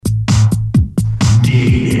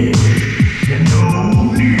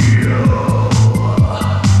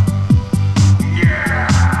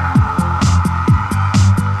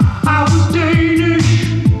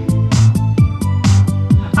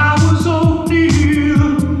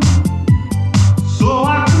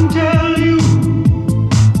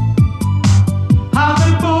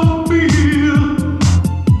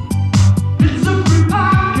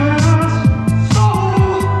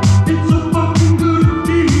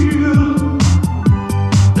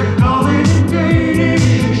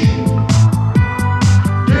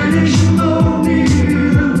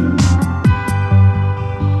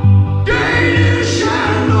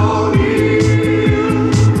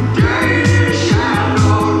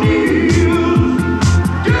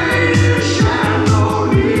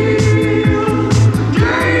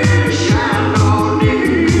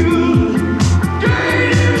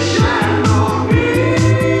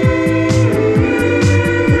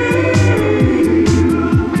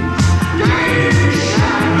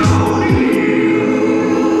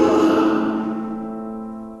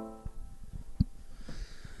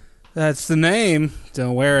it's the name.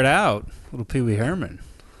 Don't wear it out. Little Pee Wee Herman.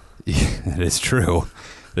 Yeah, that is true.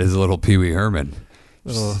 It is a little Pee Wee Herman.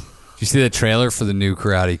 Did you see the trailer for the new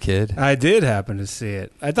Karate Kid? I did happen to see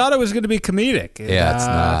it. I thought it was going to be comedic. Yeah, it's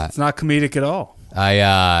not. It's not comedic at all.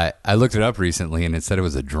 I looked it up recently, and it said it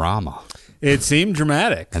was a drama. It seemed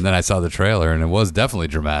dramatic. And then I saw the trailer, and it was definitely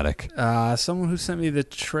dramatic. Someone who sent me the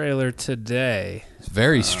trailer today. It's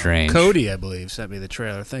very strange. Cody, I believe, sent me the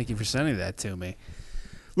trailer. Thank you for sending that to me.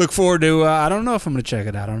 Look forward to, I don't know if I'm going to check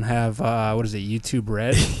it out. I don't have, what is it, YouTube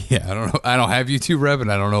Red? Yeah, I don't know. I don't have YouTube Red,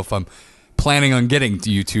 and I don't know if I'm planning on getting to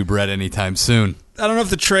YouTube Red anytime soon. I don't know if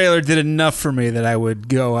the trailer did enough for me that I would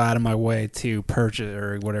go out of my way to purchase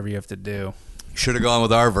or whatever you have to do. Should have gone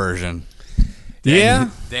with our version.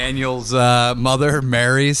 Daniel's mother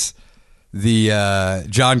marries the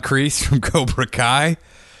John Kreese from Cobra Kai.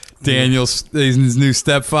 Daniel's his new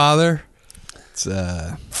stepfather. It's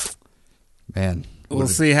man. We'll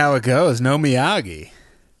see how it goes. No Miyagi.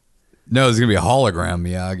 No, there's gonna be a hologram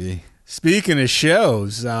Miyagi. Speaking of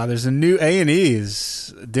shows, there's a new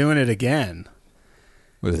A&E's doing it again.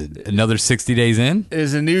 Another 60 Days In?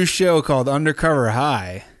 There's a new show called Undercover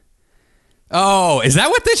High. Oh, is that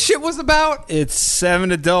what this shit was about? It's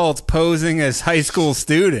 7 adults posing as high school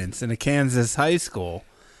students in a Kansas high school.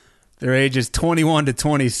 Their ages 21 to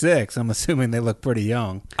 26. I'm assuming they look pretty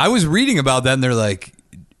young. I was reading about that, and they're like,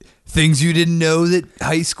 things you didn't know that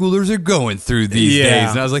high schoolers are going through these days.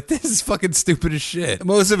 And I was like, this is fucking stupid as shit.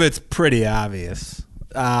 Most of it's pretty obvious.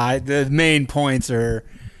 The main points are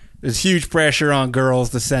there's huge pressure on girls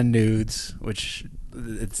to send nudes, which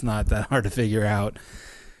it's not that hard to figure out.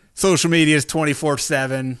 Social media is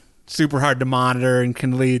 24/7, super hard to monitor, and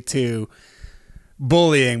can lead to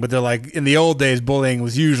bullying. But they're like, in the old days, bullying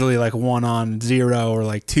was usually like 1 on 0 or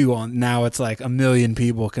like 2 on. Now it's like 1 million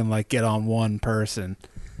people can like get on one person,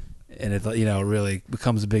 and it really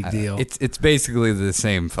becomes a big deal. It's basically the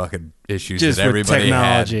same fucking issues just that everybody with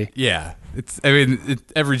technology. had. Yeah,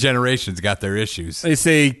 every generation's got their issues. They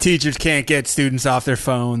say teachers can't get students off their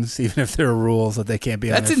phones, even if there are rules that they can't be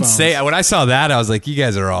on their phones. That's insane. When I saw that, I was like, you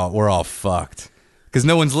guys we're all fucked. Because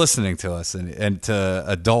no one's listening to us and to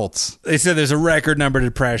adults. They said there's a record number of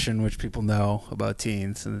depression, which people know about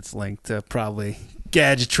teens, and it's linked to probably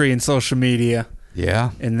gadgetry and social media.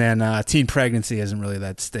 Yeah. And then teen pregnancy isn't really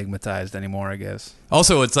that stigmatized anymore, I guess.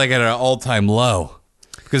 Also, it's like at an all-time low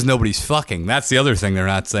because nobody's fucking. That's the other thing they're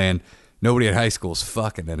not saying. Nobody at high school is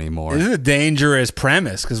fucking anymore. This is a dangerous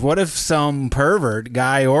premise, because what if some pervert,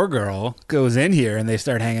 guy or girl, goes in here and they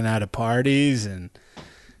start hanging out at parties, and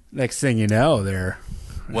next thing you know, they're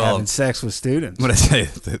having sex with students? What I say,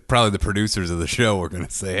 probably the producers of the show are going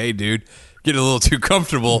to say, hey, dude, get a little too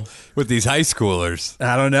comfortable with these high schoolers.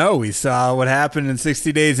 I don't know. We saw what happened in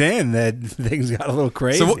 60 Days In, that things got a little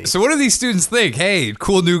crazy. So what do these students think? Hey,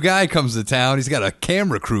 cool new guy comes to town. He's got a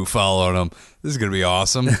camera crew following him. This is going to be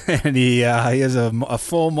awesome. And he has a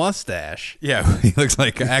full mustache. Yeah, he looks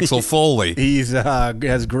like Axel Foley. He's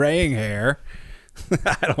has graying hair.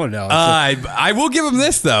 I don't know. I will give him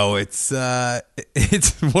this though. It's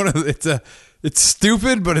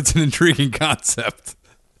stupid, but it's an intriguing concept.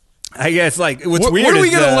 I guess like what's weird. What are we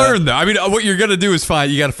gonna learn though? I mean, what you're gonna do is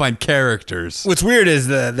you got to find characters. What's weird is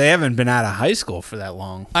they haven't been out of high school for that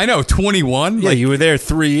long. I know, 21. Yeah, you were there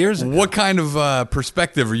 3 years ago. What kind of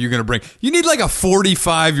perspective are you gonna bring? You need like a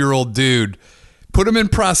 45-year-old dude. Put him in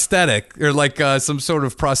prosthetic or like some sort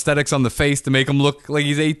of prosthetics on the face to make him look like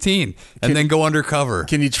he's 18, and then go undercover.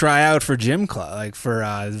 Can you try out for gym club, like for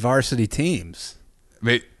varsity teams?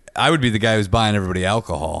 I would be the guy who's buying everybody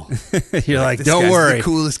alcohol. You're like, don't worry, the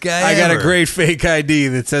coolest guy I got ever. a great fake ID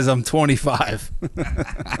that says I'm 25. They're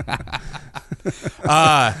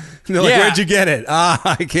like, where'd you get it?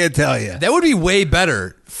 I can't tell you. That would be way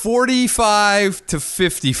better. 45 to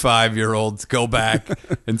 55-year-olds go back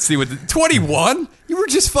and see what 21? You were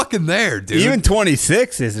just fucking there, dude. Even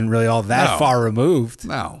 26 isn't really all that far removed.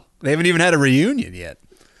 No. They haven't even had a reunion yet.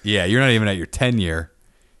 Yeah, you're not even at your 10-year.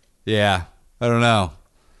 Yeah, I don't know.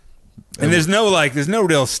 And there's no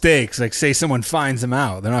real stakes. Like, say someone finds them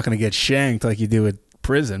out, they're not going to get shanked like you do at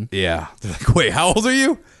prison. Yeah. They're like, wait, how old are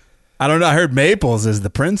you? I don't know. I heard Maples is the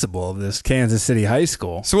principal of this Kansas City high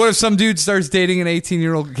school. So what if some dude starts dating an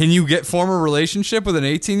 18-year-old? Can you form a relationship with an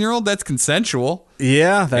 18-year-old? That's consensual.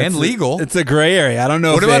 Yeah. And legal. It's a gray area. I don't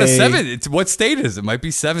know what about a 7? What state is it? It might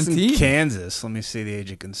be 17. It's in Kansas. Let me see the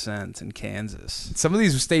age of consent in Kansas. Some of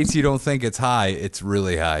these states you don't think it's high. It's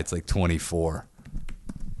really high. It's like 24.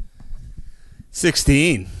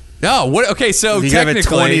 16. No, what? Okay, so you technically,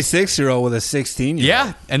 have a 26-year-old with a 16-year-old.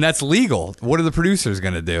 Yeah, and that's legal. What are the producers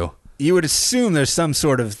going to do? You would assume there's some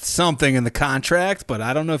sort of something in the contract, but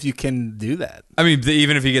I don't know if you can do that. I mean,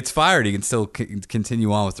 even if he gets fired, he can still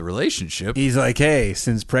continue on with the relationship. He's like, hey,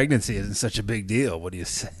 since pregnancy isn't such a big deal, what do you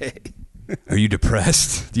say? Are you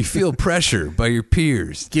depressed? Do you feel pressure by your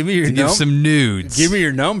peers? Give me your to give some nudes. Give me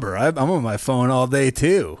your number. I'm on my phone all day,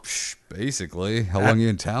 too. Basically. How long are you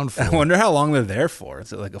in town for? I wonder how long they're there for.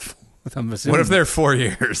 Is it like I'm assuming. What if they're 4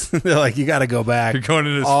 years? They're like, you got to go back. You're going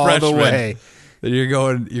into this all freshman. the way. You're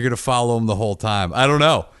going to follow him the whole time. I don't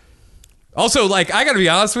know. Also, like, I got to be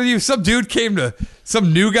honest with you.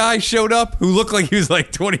 Some new guy showed up who looked like he was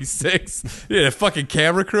like 26. He had a fucking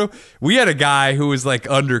camera crew. We had a guy who was like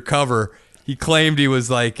undercover. He claimed he was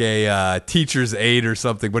like a teacher's aide or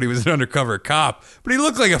something, but he was an undercover cop. But he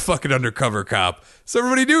looked like a fucking undercover cop. So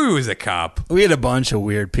everybody knew he was a cop. We had a bunch of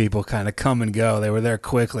weird people kind of come and go. They were there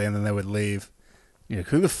quickly and then they would leave. You're like,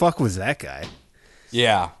 who the fuck was that guy?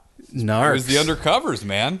 Yeah. Narcs. It was the undercovers,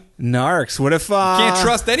 man. Narcs. What if can't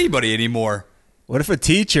trust anybody anymore. What if a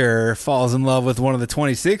teacher falls in love with one of the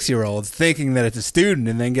 26-year-olds thinking that it's a student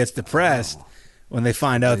and then gets depressed when they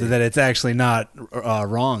find out that it's actually not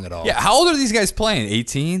wrong at all? Yeah, how old are these guys playing?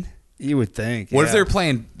 18? You would think. What if they're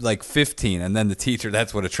playing like 15 and then the teacher,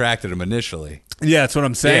 that's what attracted them initially? Yeah, that's what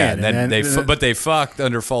I'm saying. Yeah, and then but they fucked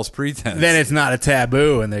under false pretense. Then it's not a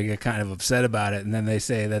taboo, and they get kind of upset about it, and then they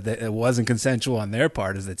say that it wasn't consensual on their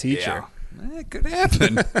part as the teacher. Yeah. It could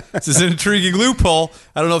happen. This is an intriguing loophole.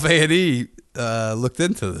 I don't know if A&E looked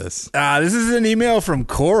into this. This is an email from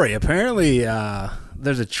Corey. Apparently,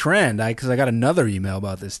 there's a trend, because I got another email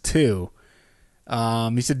about this, too.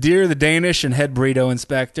 He said, Dear the Danish and head burrito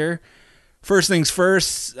inspector, first things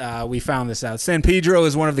first, we found this out. San Pedro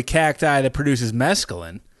is one of the cacti that produces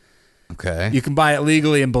mescaline. Okay. You can buy it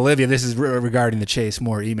legally in Bolivia. This is regarding the Chase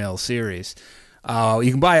Moore email series.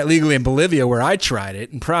 You can buy it legally in Bolivia, where I tried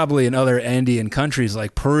it, and probably in other Andean countries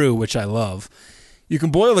like Peru, which I love. You can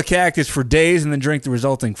boil the cactus for days and then drink the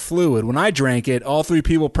resulting fluid. When I drank it, all three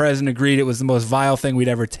people present agreed it was the most vile thing we'd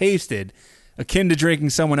ever tasted, akin to drinking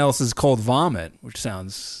someone else's cold vomit, which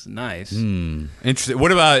sounds nice. Interesting.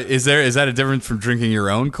 What about, is that a difference from drinking your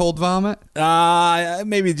own cold vomit?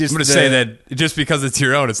 Maybe just... I'm going to say that just because it's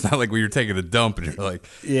your own, it's not like when you're taking a dump and you're like,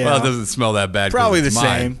 well, it doesn't smell that bad. Probably the it's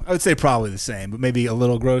mine. same. I would say probably the same, but maybe a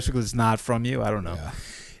little grosser because it's not from you. I don't know. Yeah.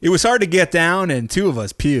 It was hard to get down, and two of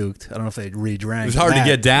us puked. I don't know if they re-drank. It was hard to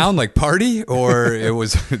get down, like party, or it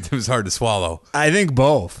was hard to swallow? I think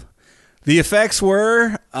both. The effects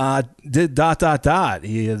were ...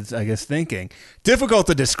 He is, I guess, thinking. Difficult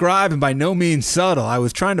to describe and by no means subtle. I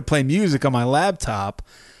was trying to play music on my laptop,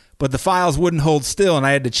 but the files wouldn't hold still, and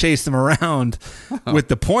I had to chase them around with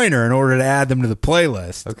the pointer in order to add them to the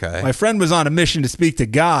playlist. Okay. My friend was on a mission to speak to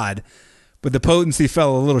God, but the potency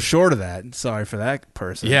fell a little short of that. Sorry for that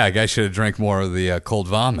person. Yeah, a guy should have drank more of the cold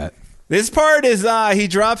vomit. This part is he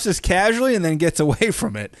drops this casually and then gets away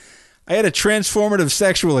from it. I had a transformative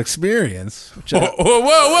sexual experience.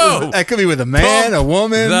 Whoa. That could be with a man, Pump a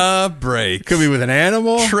woman. the brakes. Could be with an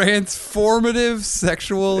animal. Transformative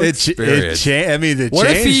sexual experience. What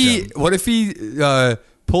if he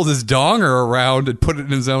pulled his donger around and put it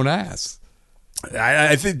in his own ass?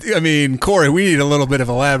 I mean, Corey, we need a little bit of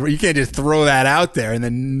elaborate. You can't just throw that out there and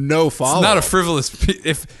then no follow. It's not a frivolous.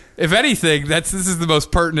 If anything, this is the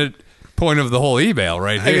most pertinent point of the whole email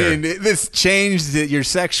right here. I mean, this changed your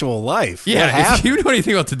sexual life. Yeah, if you know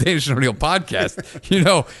anything about the Danish and O'Neill podcast, you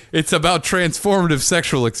know it's about transformative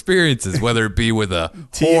sexual experiences, whether it be with a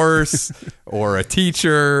horse or a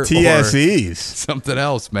teacher, TSEs, or something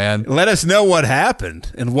else. Man, let us know what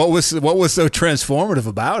happened and what was so transformative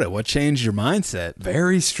about it. What changed your mindset?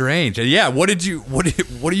 Very strange. And yeah, what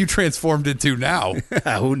are you transformed into now?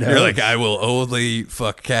 Who knows? You're like, I will only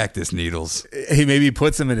fuck cactus needles. He maybe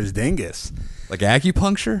puts them in his dingus. Like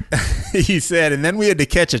acupuncture? He said, and then we had to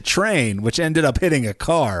catch a train, which ended up hitting a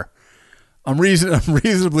car. I'm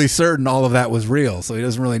reasonably certain all of that was real, so he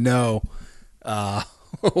doesn't really know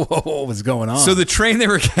what was going on. So the train they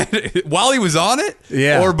were while he was on it?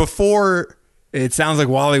 Yeah. Or before? It sounds like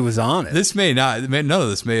while he was on it. None of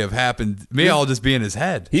this may have happened. May all just be in his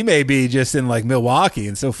head. He may be just in like Milwaukee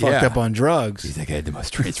and so fucked up on drugs. He's like, I had the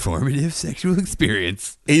most transformative sexual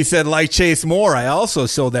experience. He said, like Chase Moore, I also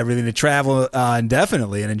sold everything to travel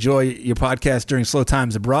indefinitely and enjoy your podcast during slow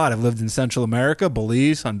times abroad. I've lived in Central America,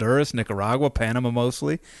 Belize, Honduras, Nicaragua, Panama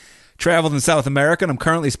mostly. Traveled in South America, and I'm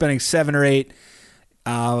currently spending 7 or 8,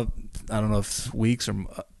 I don't know if it's weeks or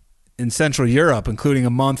in Central Europe, including a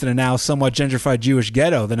month in a now somewhat gentrified Jewish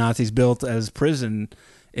ghetto the Nazis built as prison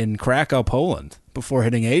in Krakow, Poland, before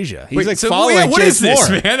hitting Asia. He's Wait, following what Chase is this,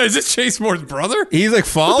 Moore. man? Is this Chase Moore's brother? He's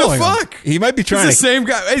following What the fuck? him. He might be trying He's the same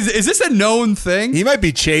guy. Is this a known thing? He might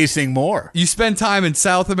be chasing Moore. You spend time in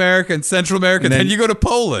South America and Central America, and then you go to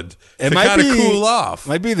Poland to kind of cool off.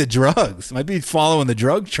 Might be the drugs. Might be following the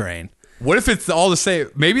drug train. What if it's all the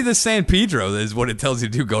same? Maybe the San Pedro is what it tells you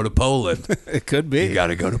to do. Go to Poland. It could be. You got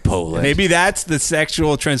to go to Poland. Maybe that's the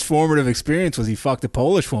sexual transformative experience, was he fucked a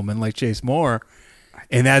Polish woman like Chase Moore.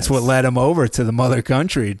 And that's what led him over to the mother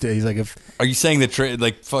country. He's like, are you saying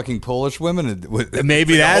that fucking Polish women?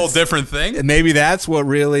 Maybe that's a whole different thing. Maybe that's what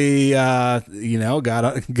really, got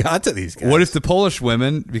to these guys. What if the Polish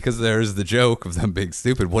women, because there's the joke of them being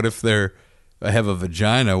stupid, what if they have a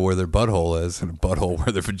vagina where their butthole is and a butthole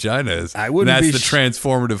where their vagina is? I wouldn't. And that's the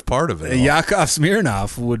transformative part of it. Yakov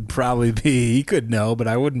Smirnov would probably be. He could know, but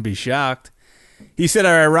I wouldn't be shocked. He said,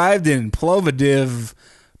 I arrived in Plovdiv,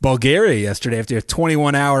 Bulgaria yesterday after a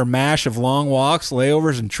 21-hour mash of long walks,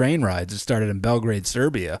 layovers, and train rides. It started in Belgrade,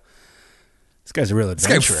 Serbia. This guy's a real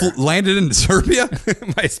adventurer. This guy landed in Serbia?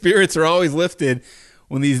 My spirits are always lifted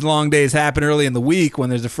when these long days happen early in the week when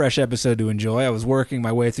there's a fresh episode to enjoy. I was working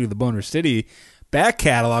my way through the Boner City back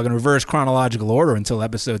catalog in reverse chronological order until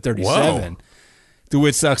episode 37. Whoa.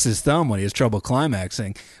 DeWitt sucks his thumb when he has trouble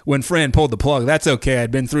climaxing. When Fran pulled the plug, that's okay. I'd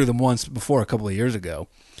been through them once before a couple of years ago.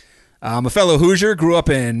 A fellow Hoosier, grew up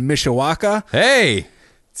in Mishawaka. Hey,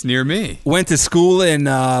 it's near me. Went to school and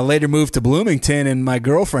later moved to Bloomington, and my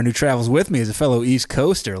girlfriend who travels with me is a fellow East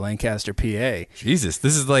Coaster, Lancaster, PA. Jesus,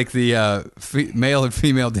 this is like the male and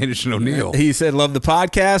female Danish and O'Neill. He said, love the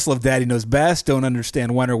podcast, love Daddy Knows Best, don't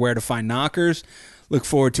understand when or where to find knockers. Look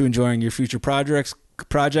forward to enjoying your future projects.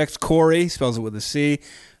 Corey, spells it with a C.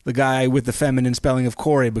 The guy with the feminine spelling of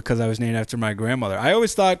Corey because I was named after my grandmother. I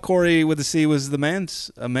always thought Corey with a C was a man's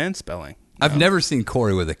spelling. I've never seen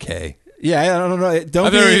Corey with a K. Yeah, I don't know.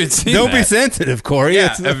 Don't be sensitive, Corey.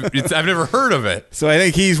 Yeah, I've never heard of it. So I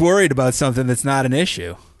think he's worried about something that's not an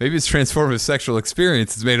issue. Maybe his transformative sexual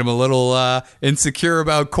experience has made him a little insecure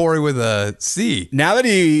about Corey with a C. Now that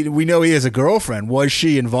we know he has a girlfriend, was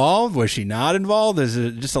she involved? Was she not involved? There's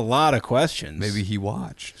just a lot of questions. Maybe he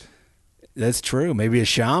watched. That's true. Maybe a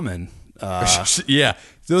shaman. Yeah.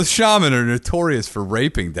 Those shaman are notorious for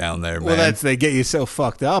raping down there, man. Well, they get you so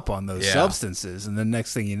fucked up on those substances, and the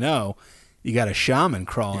next thing you know, you got a shaman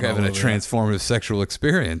crawling. You're having a transformative sexual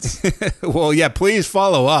experience. Well, yeah, please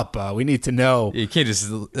follow up. We need to know. You can't just.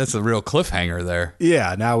 That's a real cliffhanger there.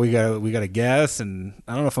 Yeah. Now we got to guess, and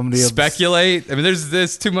I don't know if I'm going to speculate. I mean,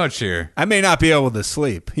 there's too much here. I may not be able to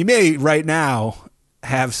sleep. He may right now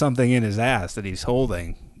have something in his ass that he's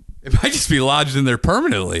holding. It might just be lodged in there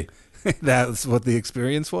permanently. That's what the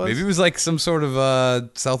experience was? Maybe it was like some sort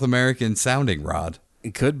of South American sounding rod.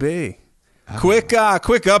 It could be. Quick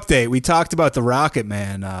update. We talked about the Rocket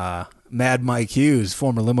Man, Mad Mike Hughes,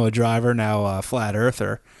 former limo driver, now flat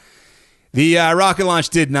earther. The rocket launch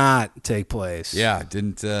did not take place. Yeah,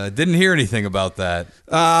 didn't hear anything about that.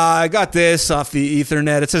 I got this off the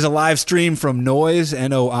Ethernet. It says a live stream from Noise,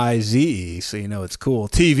 Noize, so you know it's cool.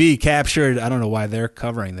 TV captured, I don't know why they're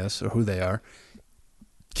covering this or who they are,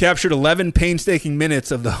 captured 11 painstaking minutes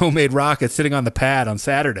of the homemade rocket sitting on the pad on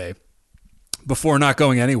Saturday before not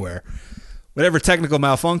going anywhere. Whatever technical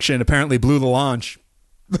malfunction apparently blew the launch.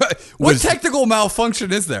 What technical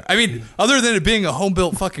malfunction is there? I mean, other than it being a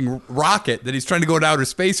home-built fucking rocket that he's trying to go to outer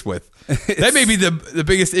space with. That may be the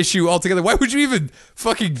biggest issue altogether. Why would you even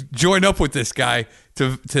fucking join up with this guy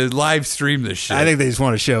to live stream this shit? I think they just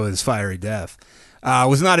want to show his fiery death.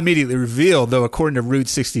 Was not immediately revealed, though, according to Route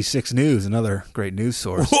 66 News, another great news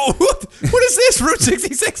source. What is this, Route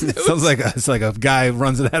 66 News? Sounds like it's like a guy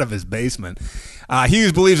runs it out of his basement.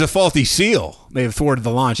 Hughes believes a faulty seal may have thwarted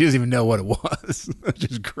the launch. He doesn't even know what it was, which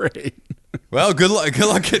is great. Well, good luck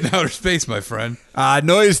getting outer space, my friend.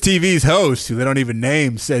 Noise TV's host, who they don't even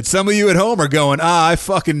name, said, some of you at home are going, I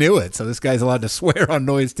fucking knew it. So this guy's allowed to swear on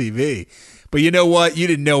Noise TV. But you know what? You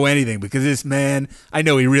didn't know anything because this man, I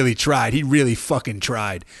know he really tried. He really fucking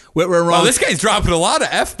tried. What went wrong? Well, this guy's dropping a lot of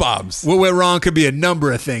F-bombs. What went wrong could be a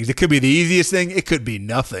number of things. It could be the easiest thing. It could be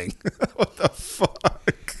nothing. What the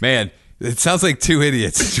fuck? Man, it sounds like two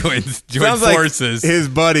idiots joined forces. Like his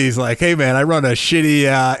buddy's like, hey, man, I run a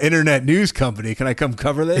shitty internet news company. Can I come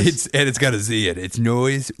cover this? It's got a Z in it. It's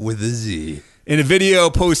Noise with a Z. In a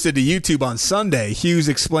video posted to YouTube on Sunday, Hughes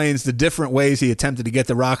explains the different ways he attempted to get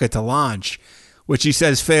the rocket to launch, which he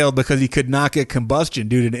says failed because he could not get combustion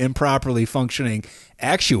due to an improperly functioning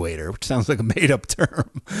actuator, which sounds like a made-up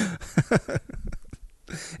term.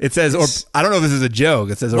 It says, or I don't know if this is a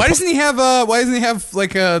joke. It says, why doesn't he have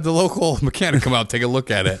like the local mechanic come out and take a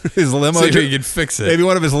look at it? His limo, see if he can fix it. Maybe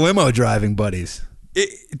one of his limo driving buddies.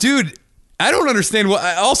 Dude, I don't understand what.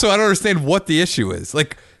 Also, I don't understand what the issue is.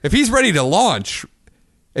 Like, if he's ready to launch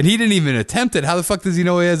and he didn't even attempt it, how the fuck does he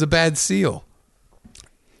know he has a bad seal?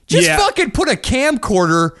 Just fucking put a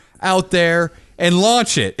camcorder out there and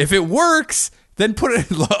launch it. If it works, then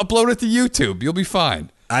upload it to YouTube. You'll be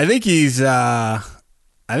fine. I think he's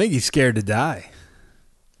scared to die.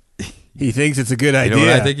 He thinks it's a good idea. You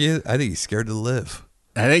know what I think he is? I think he's scared to live.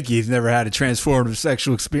 I think he's never had a transformative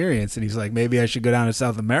sexual experience, and he's like, maybe I should go down to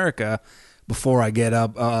South America before I get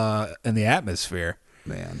up in the atmosphere.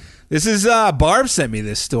 Man. This is, Barb sent me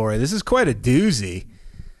this story. This is quite a doozy.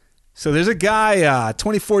 So there's a guy,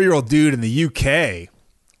 24-year-old dude in the UK.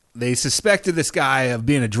 They suspected this guy of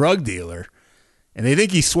being a drug dealer, and they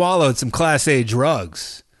think he swallowed some Class A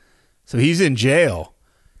drugs. So he's in jail.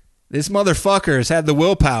 This motherfucker has had the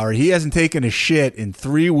willpower. He hasn't taken a shit in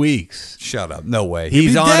 3 weeks. Shut up. No way.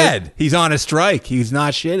 He's dead. He's on a strike. He's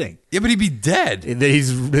not shitting. Yeah, but he'd be dead.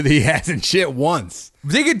 He hasn't shit once.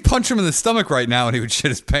 They could punch him in the stomach right now and he would shit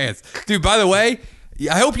his pants. Dude, by the way,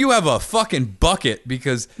 I hope you have a fucking bucket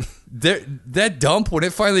because that dump, when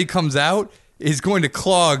it finally comes out, is going to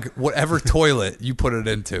clog whatever toilet you put it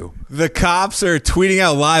into. The cops are tweeting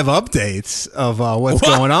out live updates of what's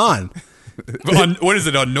going on. What is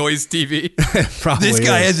it, on Noise TV? Probably this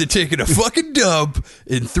guy hasn't taken a fucking dump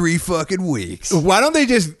in 3 fucking weeks. Why don't they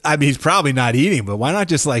just, I mean, he's probably not eating, but why not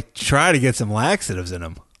just like try to get some laxatives in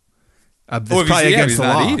him? Well, he's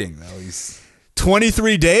not eating, though.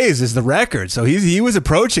 23 days is the record, so he was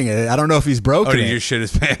approaching it. I don't know if he's broken did he just shit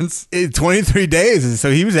his pants? 23 days, so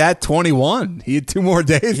he was at 21. He had 2 more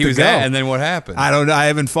days to go. And then what happened? I don't know. I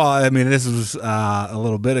haven't followed. I mean, this was a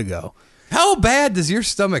little bit ago. How bad does your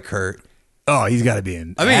stomach hurt? Oh, he's got to be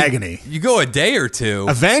in agony. You go a day or two.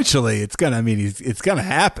 Eventually, it's gonna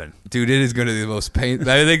happen. Dude, it is going to be the most pain.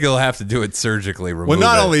 I think they'll have to do it surgically. Well,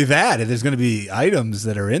 not only that, there's going to be items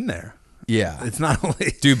that are in there. Yeah. It's not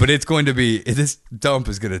only... Dude, but it's going to be... This dump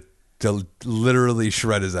is going to literally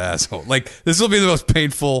shred his asshole. Like, this will be the most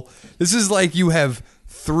painful... This is like you have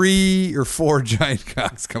 3 or 4 giant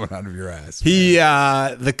cocks coming out of your ass.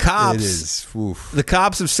 The cops... It is. Oof. The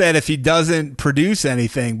cops have said if he doesn't produce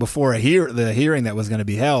anything before the hearing that was going to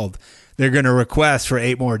be held, they're going to request for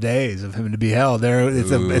 8 more days of him to be held.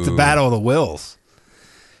 It's a battle of the wills.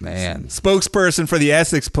 Man. Spokesperson for the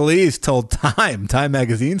Essex Police told Time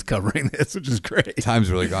Magazine's covering this, which is great. Time's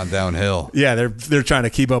really gone downhill. Yeah, they're trying to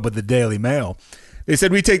keep up with the Daily Mail. They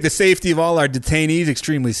said, we take the safety of all our detainees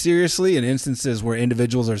extremely seriously. In instances where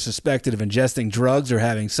individuals are suspected of ingesting drugs or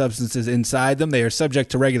having substances inside them, they are subject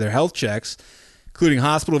to regular health checks, including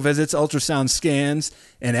hospital visits, ultrasound scans,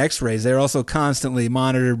 and x-rays. They're also constantly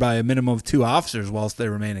monitored by a minimum of 2 officers whilst they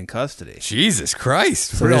remain in custody. Jesus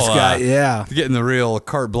Christ. So this guy, getting the real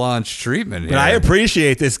carte blanche treatment here. But I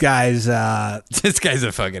appreciate this guy's... This guy's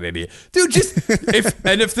a fucking idiot. Dude,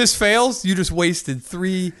 if this fails, you just wasted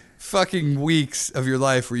 3 fucking weeks of your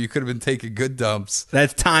life where you could have been taking good dumps.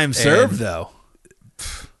 That's time served, though.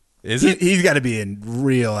 Is it? He's got to be in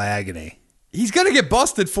real agony. He's going to get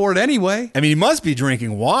busted for it anyway. I mean, he must be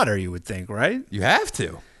drinking water, you would think, right? You have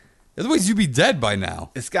to. Otherwise, you'd be dead by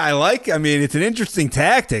now. This guy, it's an interesting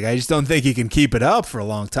tactic. I just don't think he can keep it up for a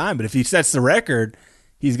long time. But if he sets the record,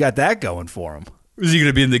 he's got that going for him. Is he going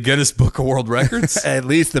to be in the Guinness Book of World Records? At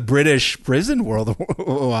least the British Prison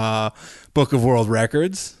Book of World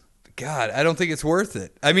Records. God, I don't think it's worth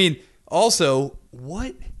it. I mean, also,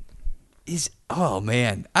 what is... Oh,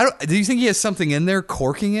 man. Do you think he has something in there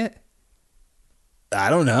corking it? I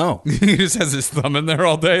don't know. He just has his thumb in there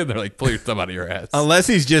all day, and they're like, pull your thumb out of your ass. Unless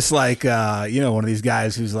he's just like, one of these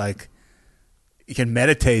guys who's like, he can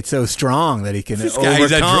meditate so strong that he can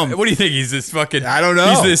overcome. What do you think? He's this fucking... I don't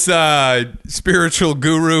know. He's this spiritual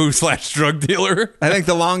guru / drug dealer? I think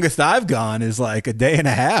the longest I've gone is like a day and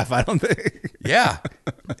a half. I don't think... Yeah.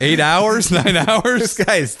 8 hours? 9 hours? This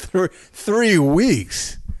guy is 3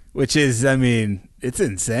 weeks, which is, I mean... It's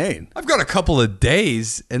insane. I've got a couple of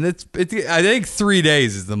days, and I think 3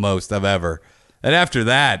 days is the most I've ever. And after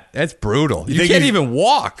that, that's brutal. You can't even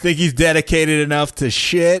walk. Think he's dedicated enough to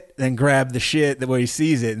shit, then grab the shit the way he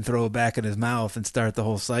sees it and throw it back in his mouth and start the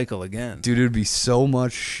whole cycle again. Dude, it would be so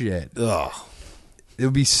much shit. Ugh. It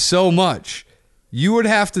would be so much. You would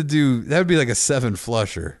have to do, that would be like a 7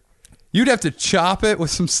 flusher. You'd have to chop it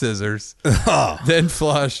with some scissors, then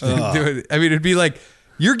flush, then do it. I mean, it'd be like,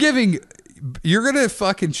 you're going to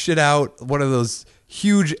fucking shit out one of those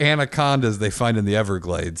huge anacondas they find in the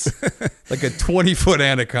Everglades. Like a 20-foot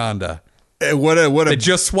anaconda. They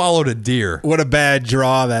just swallowed a deer. What a bad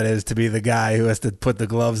draw that is to be the guy who has to put the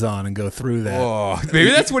gloves on and go through that. Oh, maybe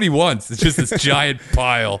that's what he wants. It's just this giant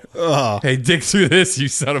pile. Oh. Hey, dig through this, you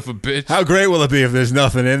son of a bitch. How great will it be if there's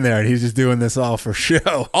nothing in there and he's just doing this all for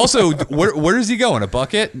show? Also, where does he go? In a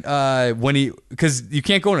bucket? Because you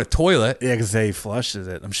can't go in a toilet. Yeah, because he flushes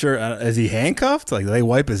it. I'm sure. Is he handcuffed? Like, do they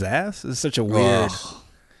wipe his ass? It's such a weird.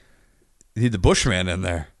 You need the Bushman in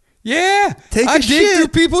there. Yeah, I dig through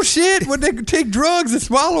people's shit when they take drugs and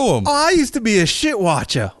swallow them. Oh, I used to be a shit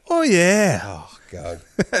watcher. Oh, yeah. Oh, God.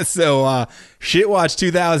 So, Shit Watch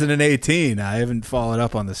 2018. I haven't followed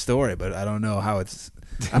up on the story, but I don't know how it's.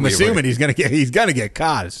 I'm assuming he's gonna get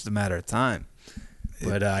caught. It's just a matter of time.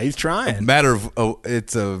 But he's trying.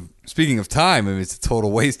 Speaking of time, I mean, it's a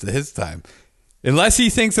total waste of his time. Unless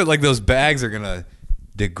he thinks that like those bags are gonna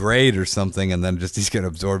degrade or something, and then just he's gonna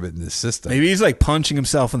absorb it in his system. Maybe he's like punching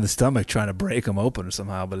himself in the stomach trying to break them open or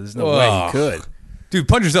somehow, but there's no way he could. Dude,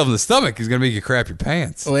 punch yourself in the stomach is gonna make you crap your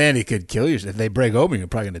pants. Well, and he could kill you. If they break open, you're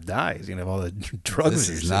probably gonna die. He's gonna have all the drugs.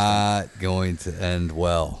 This is not going to end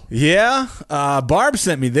well. Yeah, Barb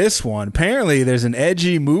sent me this one. Apparently, there's an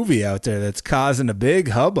edgy movie out there that's causing a big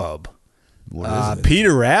hubbub. What is it?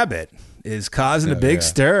 Peter Rabbit is causing a big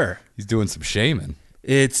stir. He's doing some shaming.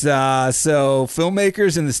 It's so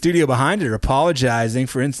filmmakers in the studio behind it are apologizing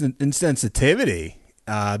for insensitivity.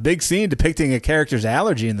 Big scene depicting a character's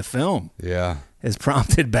allergy in the film. Yeah. Has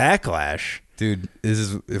prompted backlash. Dude,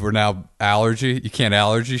 we're now allergy. You can't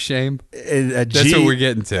allergy shame. That's what we're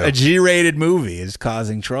getting to. A G-rated movie is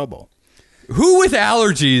causing trouble. Who with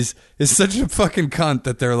allergies is such a fucking cunt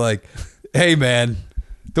that they're like, hey man,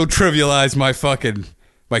 don't trivialize my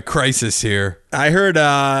crisis here. I heard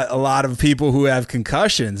a lot of people who have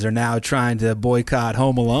concussions are now trying to boycott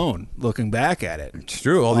Home Alone, looking back at it. It's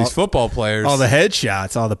true. All these football players. All the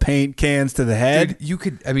headshots, all the paint cans to the head.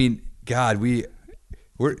 Dude, God, we're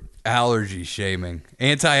allergy shaming,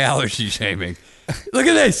 anti-allergy shaming. Look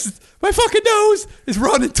at this. My fucking nose is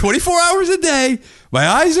running 24 hours a day. My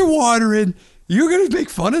eyes are watering. You're going to make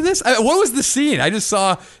fun of this? What was the scene? I just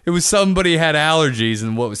saw it was somebody had allergies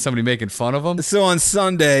and what was somebody making fun of them? So on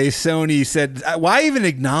Sunday, Sony said, why even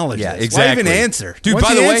acknowledge this? Exactly. Why even answer? Dude, Once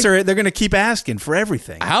by you the way, answer it, they're going to keep asking for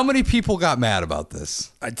everything. How many people got mad about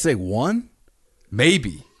this? I'd say one.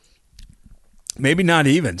 Maybe not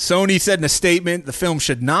even. Sony said in a statement the film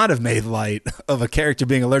should not have made light of a character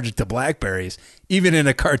being allergic to blackberries, even in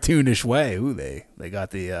a cartoonish way. Ooh, they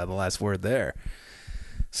got the last word there.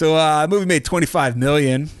 So the movie made $25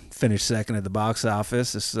 million, finished second at the box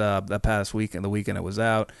office. This that past weekend, the weekend it was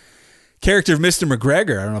out. Character of Mr.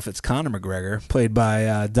 McGregor, I don't know if it's Conor McGregor, played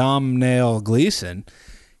by Domhnall Gleeson.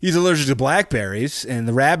 He's allergic to blackberries, and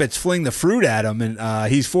the rabbits fling the fruit at him, and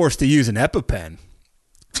he's forced to use an EpiPen.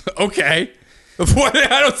 Okay.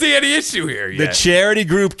 I don't see any issue here yet. The charity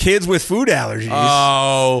group Kids with Food Allergies.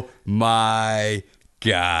 Oh, my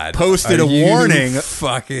God. Posted a warning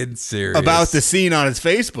fucking serious about the scene on its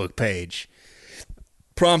Facebook page,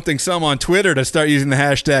 prompting some on Twitter to start using the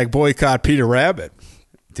hashtag boycott Peter Rabbit.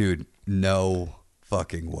 Dude, no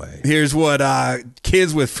fucking way. Here's what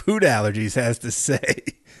Kids with Food Allergies has to say.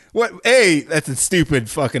 That's a stupid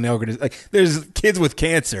fucking organization. Like, there's kids with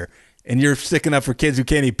cancer, and you're sticking up for kids who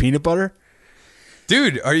can't eat peanut butter?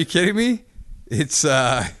 Dude, are you kidding me? It's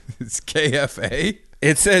KFA.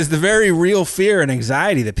 It says the very real fear and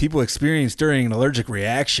anxiety that people experience during an allergic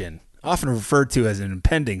reaction, often referred to as an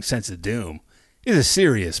impending sense of doom, is a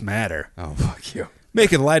serious matter. Oh, fuck you.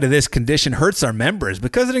 Making light of this condition hurts our members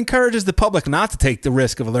because it encourages the public not to take the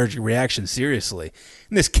risk of allergic reaction seriously.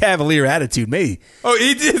 And this cavalier attitude may... Oh,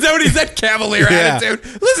 is that what he said? Cavalier attitude?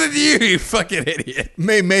 Listen to you fucking idiot.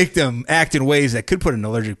 May make them act in ways that could put an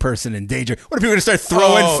allergic person in danger. What are people going to start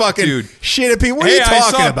throwing shit at people? What are you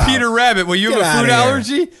talking about? Peter Rabbit. Well, you have a food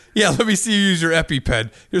allergy? Yeah, let me see you use your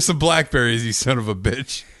EpiPen. Here's some blackberries, you son of a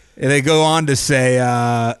bitch. And they go on to say...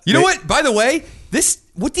 you know what? By the way,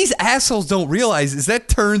 what these assholes don't realize is that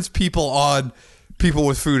turns people on people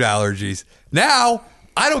with food allergies. Now,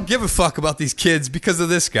 I don't give a fuck about these kids because of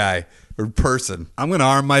this guy or person. I'm going to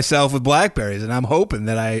arm myself with blackberries, and I'm hoping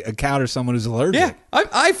that I encounter someone who's allergic. Yeah,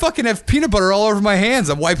 I fucking have peanut butter all over my hands.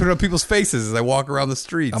 I'm wiping it on people's faces as I walk around the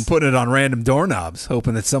streets. I'm putting it on random doorknobs,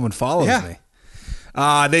 hoping that someone follows me.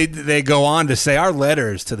 They go on to say our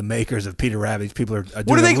letters to the makers of Peter Rabbit. These people are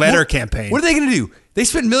doing a letter campaign. What are they going to do? They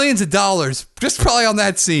spent millions of dollars just probably on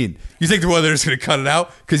that scene. You think they're just going to cut it out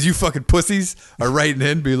because you fucking pussies are writing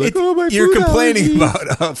in, be like, "Oh my!" You're complaining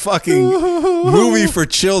about a fucking movie for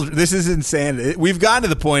children. This is insanity. We've gotten to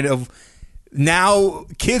the point of now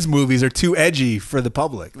kids' movies are too edgy for the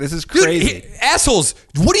public. This is crazy. Dude, assholes.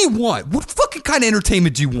 What do you want? What fucking kind of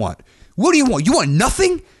entertainment do you want? What do you want? You want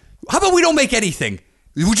nothing? How about we don't make anything?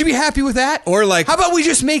 Would you be happy with that? Or like, how about we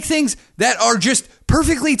just make things that are just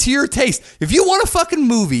perfectly to your taste? If you want a fucking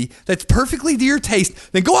movie that's perfectly to your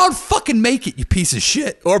taste, then go out and fucking make it, you piece of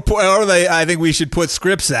shit. I think we should put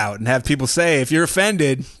scripts out and have people say, if you're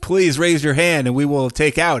offended, please raise your hand and we will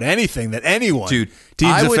take out anything that anyone deems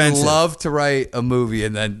offensive. I would love to write a movie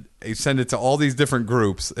and then send it to all these different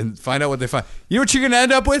groups and find out what they find. You know what you're going to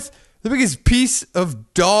end up with? The biggest piece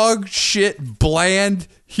of dog shit, bland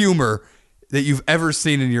humor that you've ever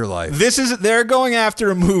seen in your life. They're going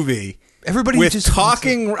after a movie. Everybody with just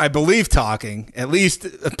talking, I believe at least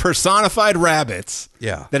personified rabbits.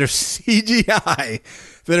 Yeah. That are CGI,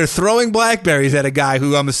 that are throwing blackberries at a guy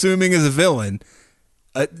who I'm assuming is a villain.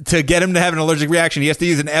 To get him to have an allergic reaction, he has to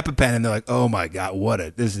use an EpiPen, and they're like, "Oh my god,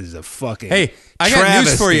 this is a fucking hey!" I got travesty.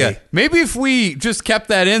 news for you. Maybe if we just kept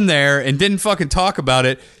that in there and didn't fucking talk about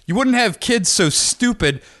it, you wouldn't have kids so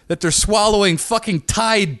stupid that they're swallowing fucking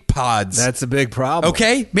Tide Pods. That's a big problem.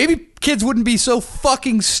 Okay, maybe kids wouldn't be so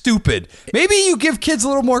fucking stupid. Maybe you give kids a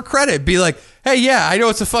little more credit. Be like, "Hey, yeah, I know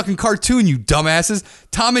it's a fucking cartoon, you dumbasses.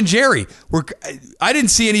 Tom and Jerry. I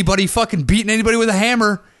didn't see anybody fucking beating anybody with a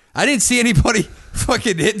hammer. I didn't see anybody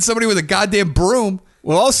fucking hitting somebody with a goddamn broom."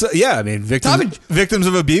 Well, also, yeah, I mean, victims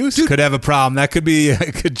of abuse could have a problem. That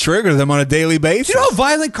could trigger them on a daily basis. Do you know how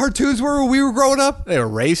violent cartoons were when we were growing up? They were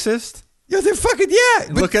racist. Yeah, they're fucking, yeah.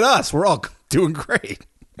 Look at us. We're all doing great.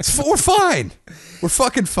 We're fine. We're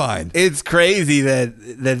fucking fine. It's crazy that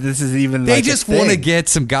this is even They like just want to get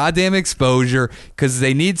some goddamn exposure because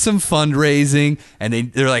they need some fundraising, and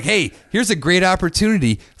they're like, hey, here's a great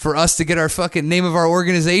opportunity for us to get our fucking name of our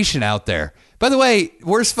organization out there. By the way,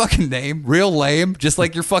 worst fucking name, real lame, just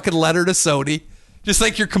like your fucking letter to Sony, just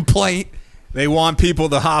like your complaint. They want people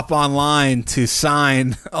to hop online to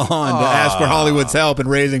sign on to ask for Hollywood's help in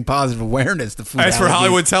raising positive awareness to food Ask for allergies.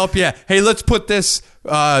 Hollywood's help, yeah. Hey, let's put this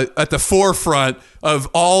at the forefront of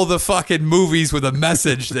all the fucking movies with a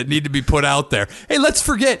message that need to be put out there. Hey, let's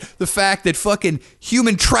forget the fact that fucking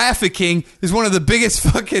human trafficking is one of the biggest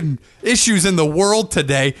fucking issues in the world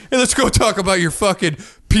today. Hey, let's go talk about your fucking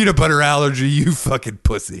peanut butter allergy, you fucking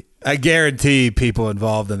pussy. I guarantee people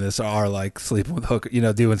involved in this are like sleeping with hookers,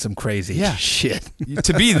 doing some crazy shit.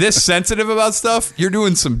 To be this sensitive about stuff, you're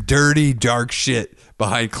doing some dirty, dark shit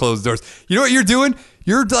behind closed doors. You know what you're doing?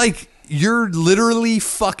 You're literally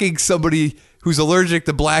fucking somebody who's allergic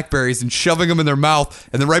to blackberries and shoving them in their mouth,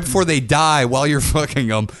 and then right before they die, while you're fucking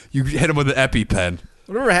them, you hit them with an EpiPen.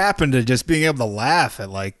 Whatever happened to just being able to laugh at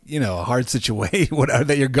a hard situation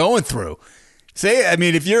that you're going through?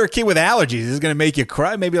 If you're a kid with allergies, it's going to make you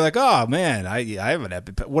cry. Maybe like, oh man, I have an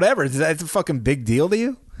EpiPen. Whatever. That's a fucking big deal to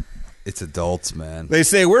you? It's adults, man. They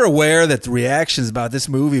say we're aware that the reactions about this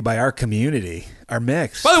movie by our community are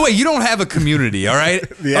mixed. By the way, you don't have a community, all right?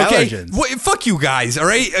 The allergens. Fuck you guys, all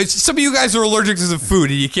right? Some of you guys are allergic to some food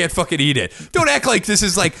and you can't fucking eat it. Don't act like this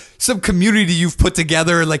is like some community you've put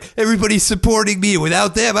together and like everybody's supporting me.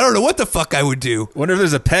 Without them, I don't know what the fuck I would do. Wonder if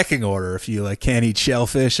there's a pecking order if you can't eat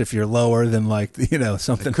shellfish if you're lower than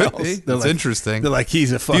something else. That's interesting. They're like,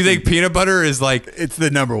 he's a fucking... Do you think peanut butter is like... It's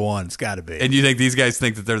the number one. It's got to be. And you think these guys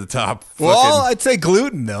think that they're the top? Well, I'd say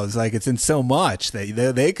gluten though. It's like it's in so much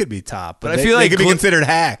that they could be top, but I feel like they could be considered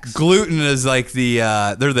hacks. Gluten is like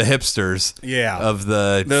they're the hipsters, of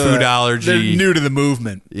the food allergy. They're new to the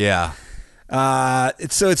movement. Yeah.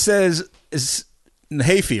 So it says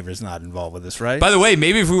hay fever is not involved with this, right? By the way,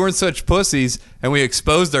 maybe if we weren't such pussies and we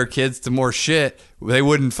exposed our kids to more shit, they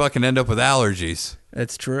wouldn't fucking end up with allergies.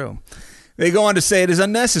 That's true. They go on to say it is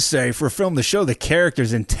unnecessary for a film to show the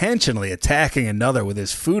characters intentionally attacking another with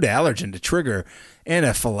his food allergen to trigger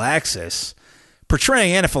anaphylaxis.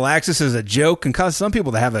 Portraying anaphylaxis as a joke can cause some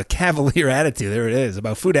people to have a cavalier attitude, there it is,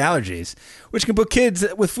 about food allergies, which can put kids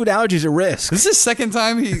with food allergies at risk. This is the second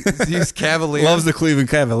time he's cavalier. Loves the Cleveland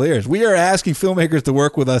Cavaliers. We are asking filmmakers to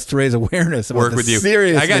work with us to raise awareness about the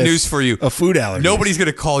seriousness I got news for you. Of food allergies. Nobody's going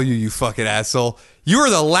to call you fucking asshole. You are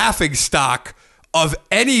the laughing stock of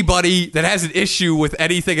anybody that has an issue with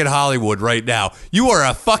anything in Hollywood right now. You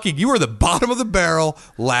are the bottom of the barrel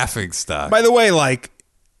laughing stock. By the way,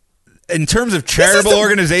 in terms of charitable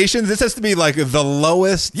organizations, this has to be the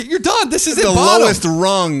lowest. You're done. This is the lowest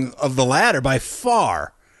rung of the ladder by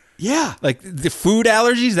far. Yeah. The food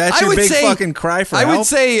allergies, that's your big fucking cry for help? I would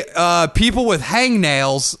say people with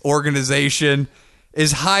hangnails organization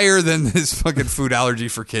is higher than this fucking food allergy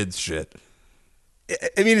for kids shit.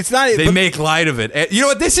 I mean, it's not... They make light of it. You know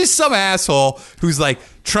what? This is some asshole who's like,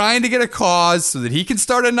 trying to get a cause so that he can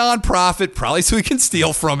start a nonprofit, probably so he can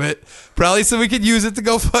steal from it, probably so we can use it to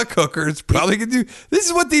go fuck hookers, probably can do. This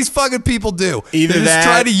is what these fucking people do. Either they just that,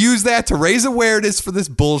 try to use that to raise awareness for this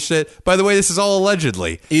bullshit. By the way, this is all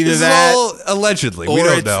allegedly. Either this that, is all allegedly. We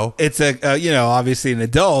don't know. It's a obviously an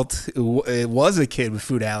adult who it was a kid with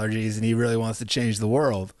food allergies, and he really wants to change the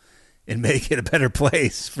world and make it a better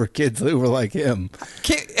place for kids who were like him.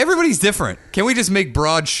 Everybody's different. Can we just make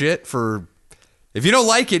broad shit for... If you don't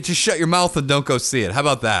like it, just shut your mouth and don't go see it. How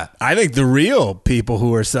about that? I think the real people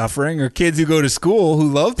who are suffering are kids who go to school who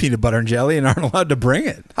love peanut butter and jelly and aren't allowed to bring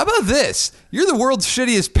it. How about this? You're the world's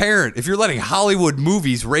shittiest parent if you're letting Hollywood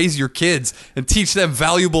movies raise your kids and teach them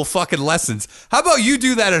valuable fucking lessons. How about you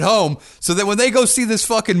do that at home so that when they go see this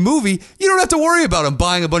fucking movie, you don't have to worry about them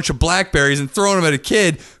buying a bunch of blackberries and throwing them at a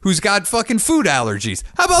kid who's got fucking food allergies.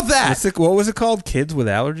 How about that? What was it called? Kids with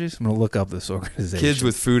Allergies? I'm going to look up this organization. Kids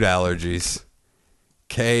with Food Allergies.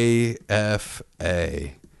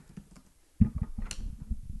 KFA.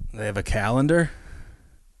 They have a calendar.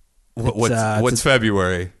 What's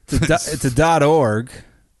February? It's a .org.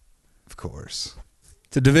 Of course.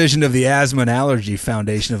 It's a division of the Asthma and Allergy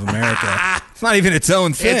Foundation of America. It's not even its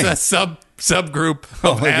own thing. It's a subgroup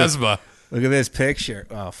of asthma. Look at this picture.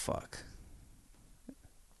 Oh, fuck.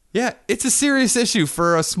 Yeah, it's a serious issue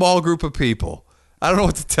for a small group of people. I don't know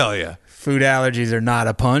what to tell you. Food allergies are not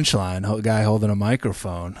a punchline. Guy holding a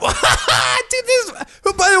microphone.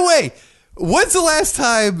 Dude, by the way, when's the last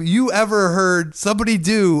time you ever heard somebody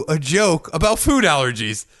do a joke about food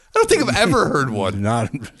allergies? I don't think I've ever heard one. I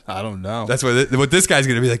don't know. That's what this guy's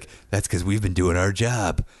going to be like. That's because we've been doing our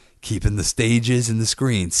job, keeping the stages and the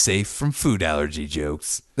screens safe from food allergy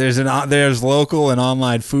jokes. There's local and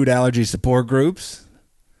online food allergy support groups.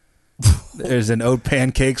 There's an oat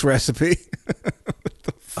pancakes recipe.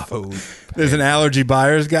 There's an allergy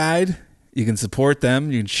buyer's guide. You can support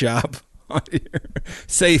them. You can shop on your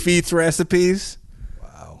safe eats recipes.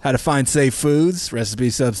 Wow. How to find safe foods, recipe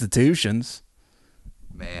substitutions.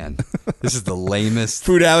 Man, this is the lamest.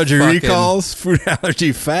 Food allergy recalls, food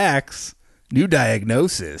allergy facts, new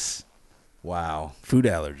diagnosis. Wow. Food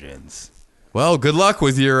allergens. Well, good luck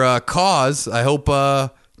with your cause. I hope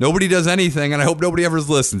nobody does anything, and I hope nobody ever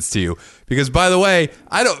listens to you. Because, by the way,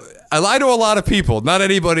 I lie to a lot of people. Not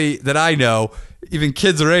anybody that I know, even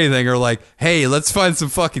kids or anything, are like, hey, let's find some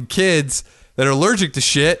fucking kids that are allergic to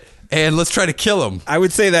shit, and let's try to kill them. I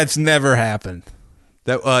would say that's never happened.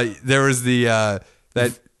 There was the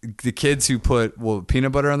kids who put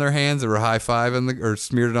peanut butter on their hands that were high-fiving or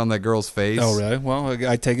smeared it on that girl's face. Oh, really? Well,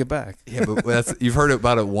 I take it back. Yeah, but you've heard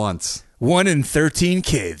about it once. 1 in 13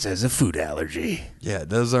 kids has a food allergy. Yeah,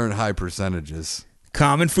 those aren't high percentages.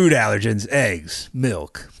 Common food allergens: eggs,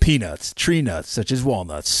 milk, peanuts, tree nuts such as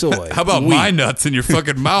walnuts, soy. How about wheat, my nuts in your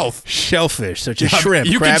fucking mouth? Shellfish such as shrimp,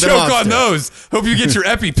 you crab, can and choke lobster. on those. Hope you get your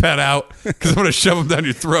EpiPen out because I'm going to shove them down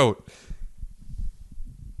your throat.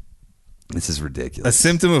 This is ridiculous. A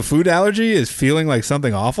symptom of food allergy is feeling like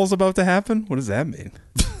something awful's about to happen? What does that mean?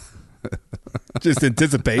 Just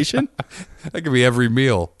anticipation? That could be every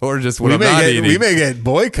meal or just what I'm not eating. We may get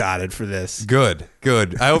boycotted for this. Good.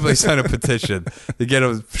 I hope they sign a petition to get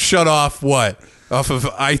them shut off off of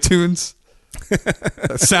iTunes?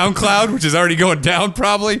 SoundCloud, which is already going down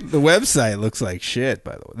probably? The website looks like shit,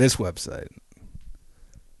 by the way. This website.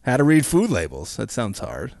 How to read food labels. That sounds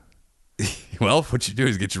hard. Well, what you do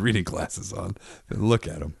is get your reading glasses on and look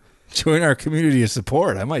at them. Join our community of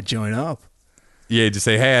support. I might join up. Yeah, just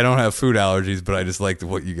say, hey, I don't have food allergies, but I just like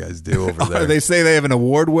what you guys do over there. They say they have an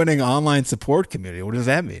award-winning online support community. What does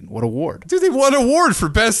that mean? What award? Dude, they won an award for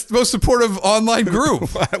most supportive online group.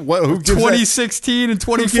 Who gives 2016 and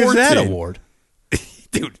 2014. Who gives that award?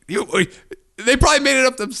 Dude, they probably made it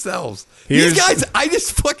up themselves. These guys,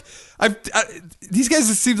 these guys,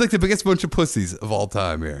 it seems like the biggest bunch of pussies of all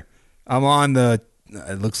time here. I'm on it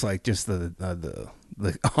looks like just the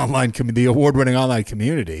online the award-winning online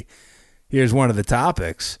community. Here's one of the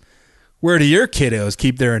topics. Where do your kiddos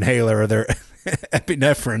keep their inhaler or their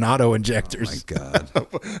epinephrine auto-injectors? Oh, my God.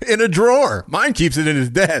 In a drawer. Mine keeps it in his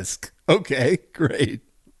desk. Okay, great.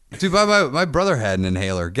 Dude, my brother had an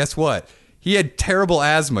inhaler. Guess what? He had terrible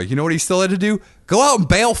asthma. You know what he still had to do? Go out and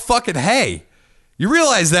bale fucking hay. You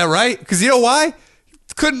realize that, right? Because you know why?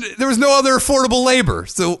 There was no other affordable labor.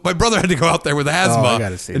 So my brother had to go out there with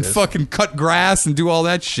asthma and fucking cut grass and do all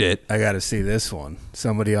that shit. I got to see this one.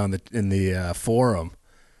 Somebody in the forum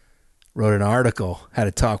wrote an article, how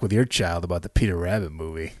to talk with your child about the Peter Rabbit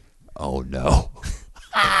movie. Oh, no.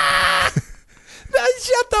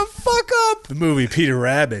 Shut the fuck up. The movie Peter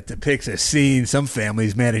Rabbit depicts a scene some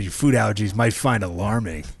families managing food allergies might find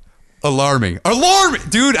alarming. Alarming,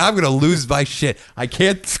 dude! I'm gonna lose my shit. I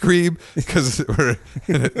can't scream because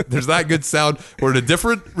there's not good sound. We're in a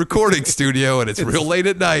different recording studio and it's real late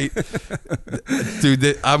at night,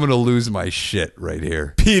 dude. I'm gonna lose my shit right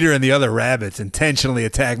here. Peter and the other rabbits intentionally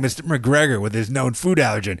attack Mr. McGregor with his known food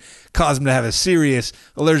allergen, cause him to have a serious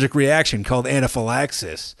allergic reaction called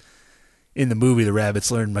anaphylaxis. In the movie, the rabbits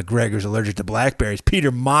learn McGregor's allergic to blackberries.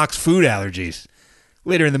 Peter mocks food allergies.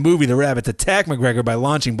 Later in the movie, the rabbits attack McGregor by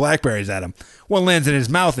launching blackberries at him. One lands in his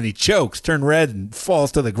mouth and he chokes, turns red, and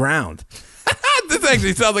falls to the ground. This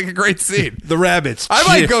actually sounds like a great scene. The rabbits I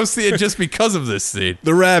might go see it just because of this scene.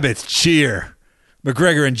 The rabbits cheer.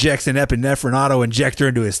 McGregor injects an epinephrine auto-injector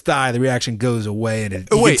into his thigh. The reaction goes away, and he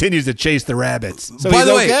continues to chase the rabbits. So by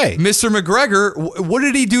the way, okay. Mr. McGregor, what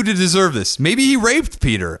did he do to deserve this? Maybe he raped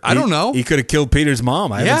Peter. I don't know. He could have killed Peter's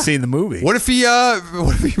mom. I haven't seen the movie. What if he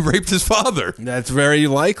raped his father? That's very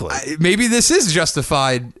likely. Maybe this is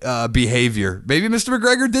justified behavior. Maybe Mr.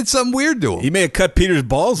 McGregor did something weird to him. He may have cut Peter's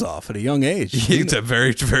balls off at a young age. It's a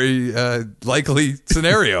very, very likely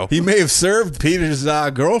scenario. He may have served Peter's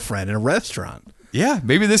girlfriend in a restaurant. Yeah,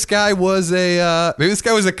 maybe this guy was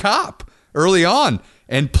a cop early on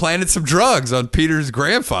and planted some drugs on Peter's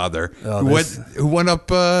grandfather, who went up,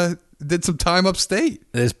 did some time upstate.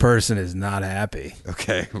 This person is not happy.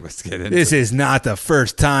 Okay, let's get into This is not the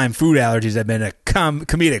first time food allergies have been a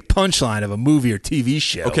comedic punchline of a movie or TV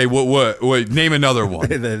show. Okay, what? Name another one.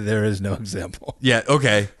 There is no example. Yeah,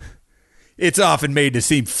 okay. It's often made to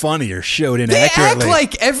seem funny or showed They inaccurately. act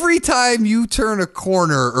like every time you turn a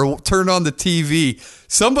corner or turn on the TV,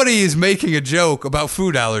 somebody is making a joke about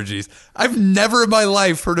food allergies. I've never in my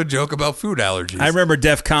life heard a joke about food allergies. I remember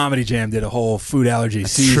Def Comedy Jam did a whole food allergy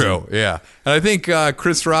season. True, yeah. And I think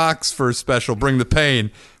Chris Rock's first special, Bring the Pain,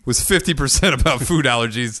 was 50% about food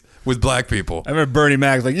allergies with black people. I remember Bernie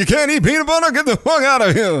Mac's like, you can't eat peanut butter? Get the fuck out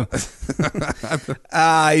of here.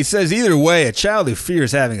 He says, either way, a child who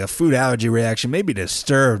fears having a food allergy reaction may be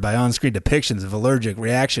disturbed by on-screen depictions of allergic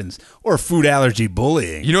reactions or food allergy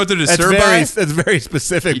bullying. You know what they're disturbed by? That's very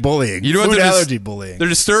specific bullying. You know food what allergy bullying. They're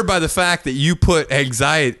disturbed by the fact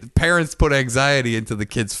that parents put anxiety into the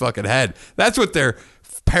kid's fucking head. That's what they're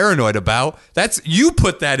paranoid about. You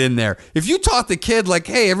put that in there. If you taught the kid like,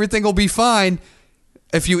 hey, everything will be fine.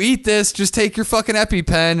 If you eat this, just take your fucking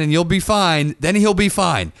EpiPen and you'll be fine. Then he'll be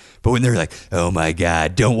fine. But when they're like, oh my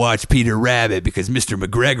God, don't watch Peter Rabbit because Mr.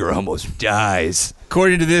 McGregor almost dies.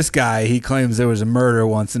 According to this guy, he claims there was a murder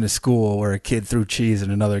once in a school where a kid threw cheese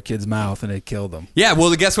in another kid's mouth and it killed him. Yeah,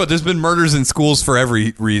 well, guess what? There's been murders in schools for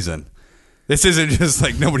every reason. This isn't just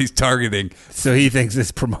like nobody's targeting. So he thinks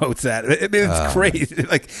this promotes that. I mean, it's crazy.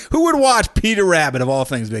 Like, who would watch Peter Rabbit of all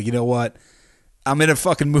things? Be like, you know what? I'm in a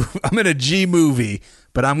fucking movie. I'm in a G movie,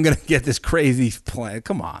 but I'm gonna get this crazy plan.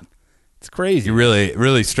 Come on, it's crazy. You're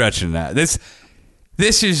really stretching that. This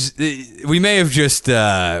is we may have just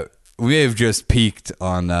peaked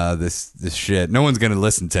on this shit. No one's gonna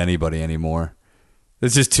listen to anybody anymore.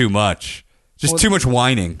 It's just too much. Too much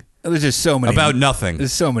whining. There's just so many about nothing.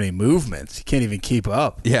 There's so many movements. You can't even keep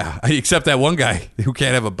up. Yeah, except that one guy who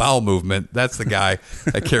can't have a bowel movement. That's the guy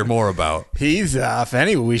I care more about. He's off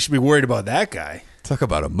anyway. We should be worried about that guy. Talk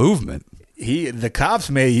about a movement. The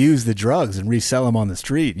cops may use the drugs and resell them on the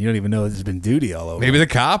street. You don't even know there's been duty all over. Maybe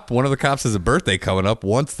one of the cops has a birthday coming up,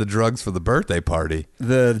 wants the drugs for the birthday party.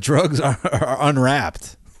 The drugs are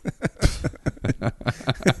unwrapped.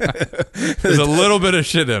 There's a little bit of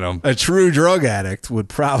shit in them. A true drug addict would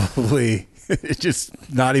probably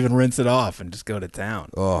just not even rinse it off and just go to town.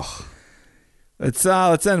 Oh, let's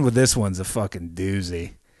end with this one's a fucking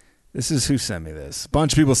doozy. This is who sent me this. A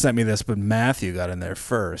bunch of people sent me this, but Matthew got in there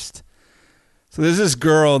first. So there's this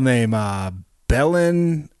girl named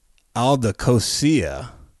Belen Aldacosia.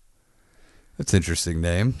 That's an interesting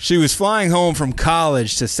name. She was flying home from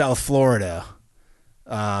college to South Florida.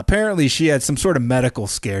 Apparently, she had some sort of medical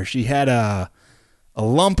scare. She had a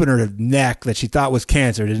lump in her neck that she thought was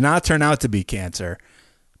cancer. It did not turn out to be cancer.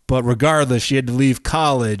 But regardless, she had to leave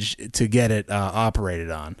college to get it operated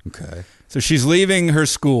on. Okay. So she's leaving her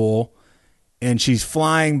school, and she's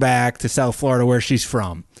flying back to South Florida, where she's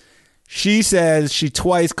from. She says she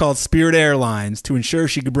twice called Spirit Airlines to ensure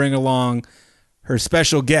she could bring along her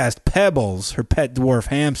special guest, Pebbles, her pet dwarf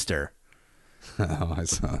hamster. Oh, I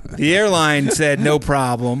saw that. The airline said no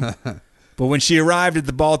problem, but when she arrived at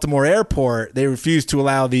the Baltimore airport, they refused to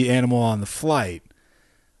allow the animal on the flight.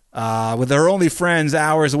 With her only friends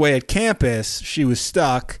hours away at campus, she was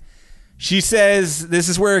stuck. She says, this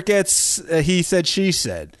is where it gets he said, she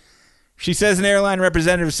said. She says an airline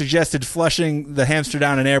representative suggested flushing the hamster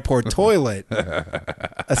down an airport toilet,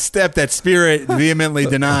 a step that Spirit vehemently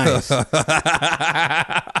denies.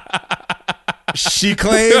 She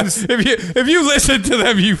claims if you listen to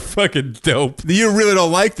them, you fucking dope. you really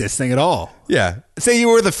don't like this thing at all. Yeah. Say you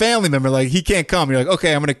were the family member, like he can't come. You're like,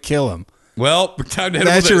 okay, I'm going to kill him. Well, time to hit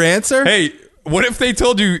him That's with your it. answer? Hey, what if they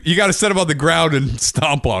told you got to set him on the ground and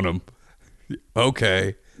stomp on him?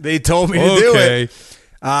 Okay. They told me to do it.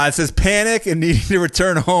 It says panic and needing to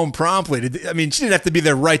return home promptly. I mean, she didn't have to be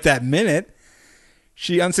there right that minute.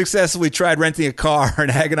 She unsuccessfully tried renting a car and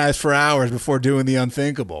agonized for hours before doing the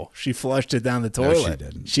unthinkable. She flushed it down the toilet. No, she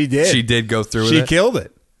didn't. She did. She did go through with it? She killed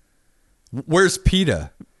it. Where's PETA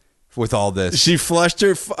with all this? She flushed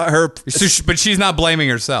her... But she's not blaming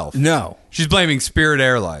herself. No. She's blaming Spirit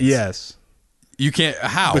Airlines. Yes. You can't...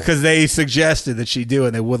 How? Because they suggested that she do it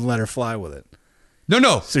and they wouldn't let her fly with it.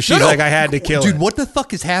 No. So she's like, I had to kill it. Dude, what the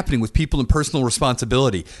fuck is happening with people in personal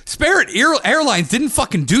responsibility? Spirit Airlines didn't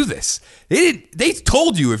fucking do this. They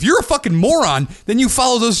told you, if you're a fucking moron, then you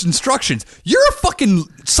follow those instructions. You're a fucking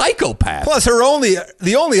psychopath. Plus,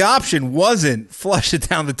 the only option wasn't flush it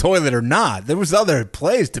down the toilet or not. There was other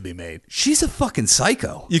plays to be made. She's a fucking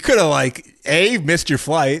psycho. You could have, missed your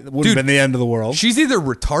flight. It wouldn't have been the end of the world. She's either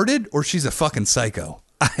retarded or she's a fucking psycho.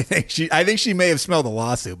 I think she may have smelled a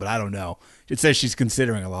lawsuit, but I don't know. It says she's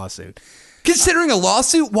considering a lawsuit. Considering a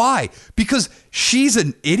lawsuit? Why? Because she's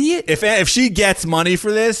an idiot? If she gets money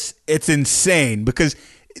for this, it's insane because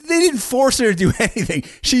they didn't force her to do anything.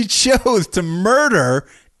 She chose to murder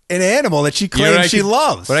an animal that she claims she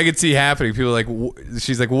loves. What I could see happening, people are like,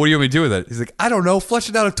 she's like, well, what do you want me to do with it? He's like, I don't know, flush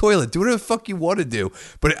it down a toilet. Do whatever the fuck you want to do.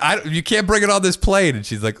 But you can't bring it on this plane. And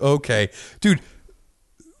she's like, okay. Dude,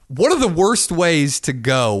 one of the worst ways to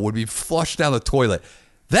go would be flush down the toilet.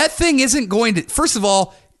 That thing isn't going to, first of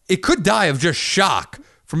all, it could die of just shock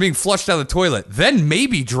from being flushed down the toilet, then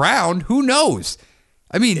maybe drown. Who knows?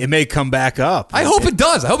 I mean, it may come back up. I hope it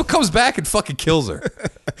does. I hope it comes back and fucking kills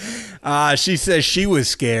her. She says she was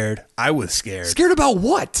scared. I was scared. Scared about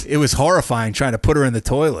what? It was horrifying trying to put her in the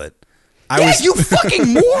toilet. You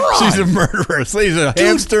fucking moron. She's a murderer. She's a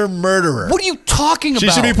hamster murderer. What are you talking about? She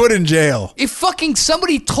should be put in jail. If fucking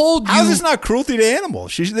somebody told you... How is this not cruelty to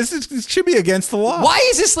animals? This should be against the law. Why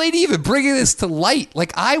is this lady even bringing this to light?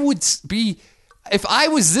 Like, I would be... If I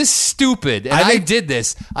was this stupid and I did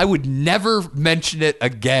this, I would never mention it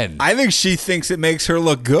again. I think she thinks it makes her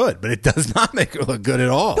look good, but it does not make her look good at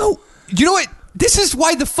all. No. You know what? This is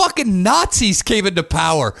why the fucking Nazis came into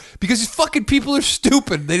power. Because these fucking people are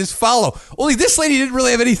stupid. They just follow. Only this lady didn't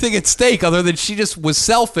really have anything at stake other than she just was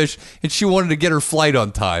selfish and she wanted to get her flight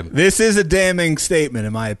on time. This is a damning statement,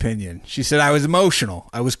 in my opinion. She said, I was emotional.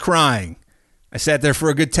 I was crying. I sat there for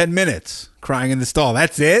a good 10 minutes crying in the stall.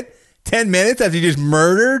 That's it? 10 minutes after you just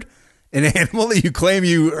murdered an animal that you claim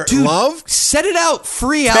you love? Set it out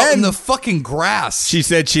free out in the fucking grass. She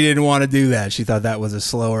said she didn't want to do that. She thought that was a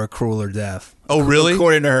slower, crueler death. Oh, really?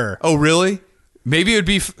 According to her. Oh, really? Maybe it would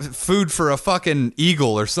be food for a fucking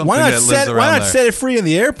eagle or something that lives around there. Why not set it free in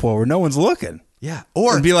the airport where no one's looking? Yeah.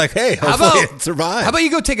 Or and be like, hey, hopefully it survives. How about you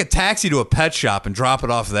go take a taxi to a pet shop and drop it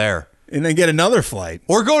off there? And then get another flight.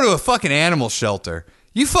 Or go to a fucking animal shelter.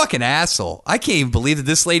 You fucking asshole. I can't even believe that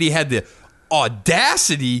this lady had the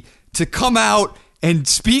audacity to come out and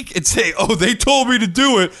speak and say, oh, they told me to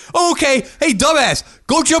do it. Oh, okay. Hey, dumbass,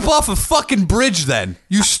 go jump off a fucking bridge then,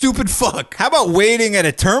 you stupid fuck. How about waiting at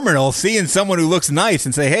a terminal, seeing someone who looks nice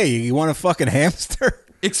and say, hey, you want a fucking hamster?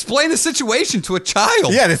 Explain the situation to a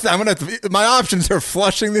child. Yeah, my options are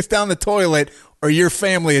flushing this down the toilet or your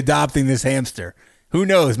family adopting this hamster. Who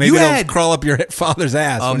knows? Maybe it'll crawl up your father's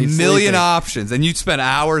ass. A million options, and you'd spend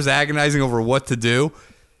hours agonizing over what to do.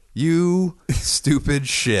 You stupid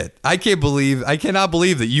shit. I cannot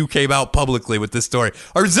believe that you came out publicly with this story.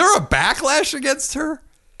 Is there a backlash against her?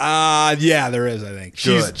 Yeah, there is, I think.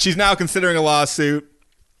 She's now considering a lawsuit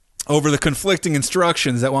over the conflicting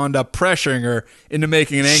instructions that wound up pressuring her into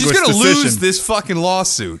making an anguished decision. She's going to lose this fucking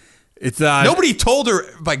lawsuit. Nobody told her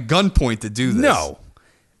by gunpoint to do this. No.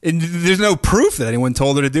 And there's no proof that anyone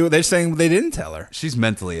told her to do it. They're saying they didn't tell her. She's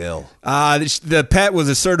mentally ill. The pet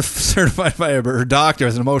was certified by her doctor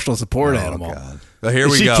as an emotional support animal. God. Well, here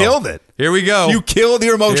we go. She killed it. Here we go. You killed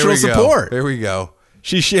your emotional support. Here we go.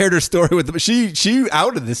 She shared her story with them. She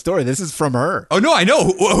outed this story. This is from her. Oh, no, I know.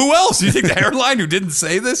 Who else? Do you think the airline who didn't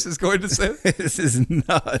say this is going to say this? This is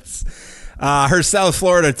nuts. Her South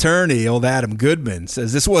Florida attorney, old Adam Goodman,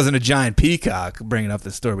 says this wasn't a giant peacock, bringing up the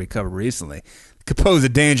story we covered recently. Could pose a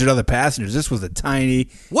danger to other passengers. This was a tiny,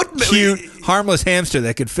 cute, harmless hamster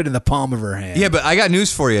that could fit in the palm of her hand. Yeah, but I got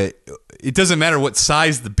news for you. It doesn't matter what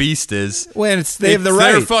size the beast is. When they have the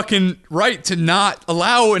right. Their fucking right to not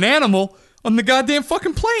allow an animal on the goddamn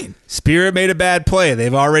fucking plane. Spirit made a bad play.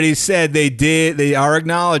 They've already said they did. They are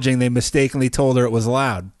acknowledging they mistakenly told her it was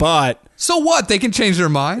allowed. But So what? They can change their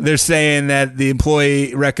mind. They're saying that the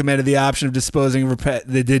employee recommended the option of disposing of her pet.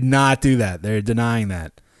 They did not do that. They're denying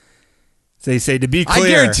that. They say, to be clear. I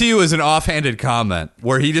guarantee you it was an offhanded comment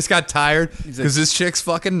where he just got tired because this chick's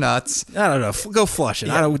fucking nuts. I don't know. Go flush it.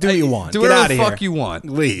 I don't do what you want. Do Get whatever out of the here. fuck you want.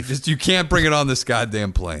 Leave. Just you can't bring it on this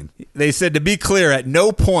goddamn plane. They said, to be clear, at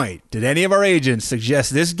no point did any of our agents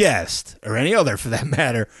suggest this guest, or any other for that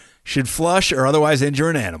matter, should flush or otherwise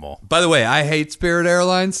injure an animal. By the way, I hate Spirit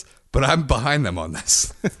Airlines, but I'm behind them on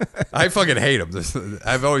this. I fucking hate them.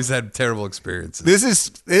 I've always had terrible experiences.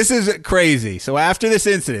 This is crazy. So after this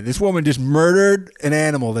incident, this woman just murdered an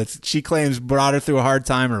animal that she claims brought her through a hard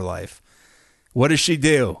time in her life. What does she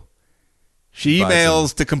do? She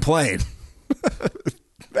emails to complain.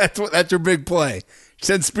 That's her big play. She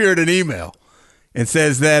sends Spirit an email and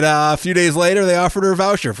says that a few days later they offered her a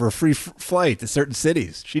voucher for a free flight to certain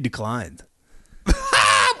cities. She declined.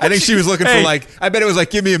 I think she was looking for I bet it was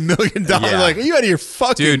give me $1 million. Yeah. Like, are you out of your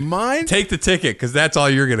fucking mind? Take the ticket because that's all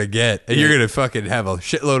you're going to get. And you're going to fucking have a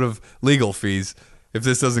shitload of legal fees if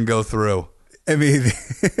this doesn't go through. I mean,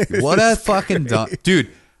 what a fucking dumb. Dude,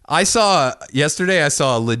 yesterday I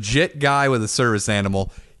saw a legit guy with a service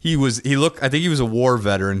animal. I think he was a war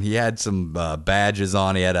veteran. He had some badges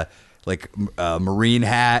on. He had a marine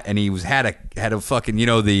hat, and he had a fucking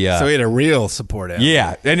so he had a real support animal.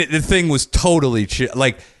 Yeah, and the thing was totally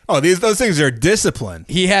those things are disciplined.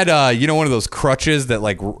 He had one of those crutches that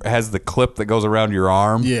has the clip that goes around your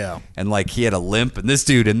arm. Yeah, and he had a limp, and this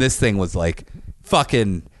thing was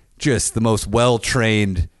fucking just the most well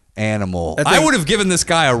trained animal. I would have given this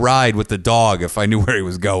guy a ride with the dog if I knew where he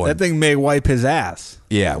was going. That thing may wipe his ass.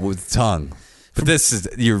 Yeah, with tongue. But this is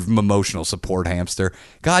your emotional support hamster.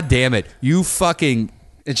 God damn it. You fucking...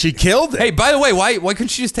 And she killed it. Hey, by the way, why couldn't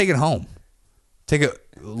she just take it home? Take a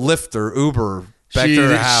Lyft or Uber back to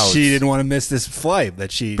her house. She didn't want to miss this flight.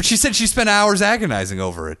 But she said she spent hours agonizing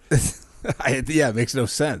over it. It makes no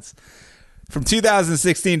sense. From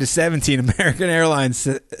 2016 to 17, American Airlines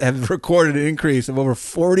have recorded an increase of over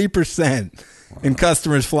 40% in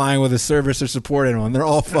customers flying with a service or support animal. And they're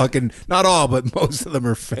all fucking, not all, but most of them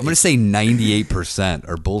are fake. I'm going to say 98%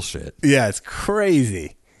 are bullshit. Yeah, it's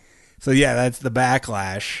crazy. So, yeah, that's the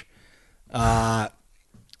backlash. The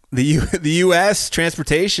U.S.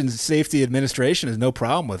 Transportation Safety Administration has no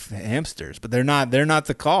problem with hamsters, but they're not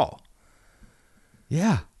the call.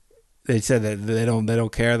 Yeah. They said that they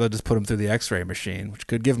don't care. They'll just put them through the X-ray machine, which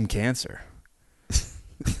could give them cancer.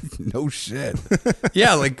 No shit.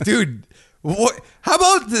 Yeah, dude, how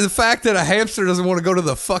about the fact that a hamster doesn't want to go to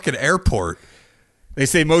the fucking airport? They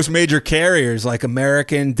say most major carriers like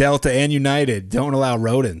American, Delta, and United don't allow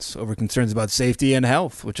rodents over concerns about safety and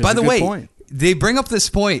health, which is a good point. They bring up this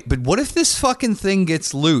point, but what if this fucking thing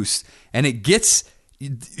gets loose and it gets...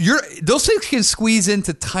 those things can squeeze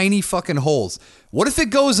into tiny fucking holes. What if it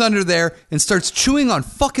goes under there and starts chewing on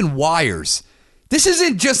fucking wires? This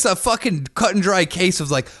isn't just a fucking cut and dry case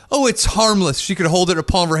of it's harmless. She could hold it in the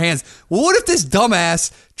palm of her hands. Well, what if this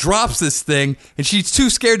dumbass drops this thing and she's too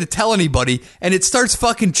scared to tell anybody and it starts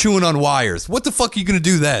fucking chewing on wires? What the fuck are you going to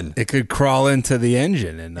do then? It could crawl into the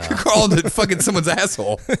engine and crawl into fucking someone's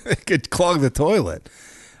asshole. It could clog the toilet.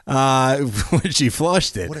 When she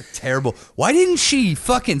flushed it. What a terrible... Why didn't she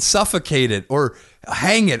fucking suffocate it or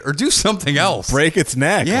hang it or do something else? Break its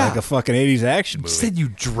neck like a fucking 80s action movie. Instead, you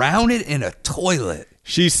drown it in a toilet.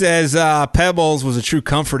 She says Pebbles was a true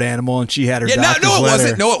comfort animal and she had her doctor's it letter.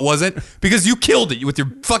 wasn't. No, it wasn't. Because you killed it with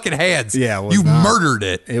your fucking hands. Yeah, you murdered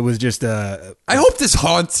it. It was just a... I hope this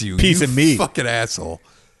haunts you. Piece of meat. Fucking asshole.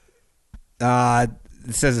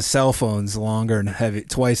 It says a cell phone's longer and heavy,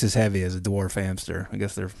 twice as heavy as a dwarf hamster. I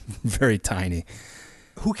guess they're very tiny.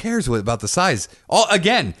 Who cares about the size?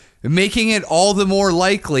 Again, making it all the more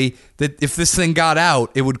likely that if this thing got out,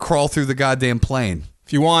 it would crawl through the goddamn plane.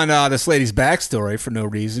 If you want this lady's backstory for no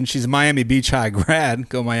reason, she's a Miami Beach High grad.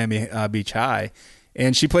 Go Miami Beach High.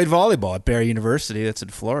 And she played volleyball at Barry University. That's in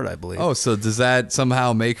Florida, I believe. Oh, so does that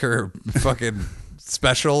somehow make her fucking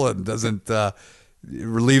special and doesn't...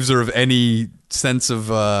 relieves her of any sense of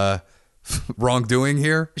wrongdoing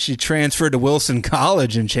here? She transferred to Wilson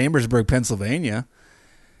College in Chambersburg, Pennsylvania.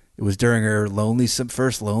 It was during her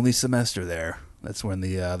first lonely semester there. That's when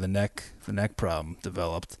the neck problem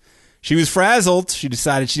developed. She was frazzled. She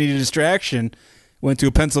decided she needed a distraction. Went to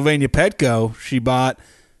a Pennsylvania Petco. She bought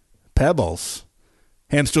Pebbles.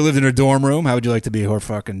 Hamster lived in her dorm room. How would you like to be her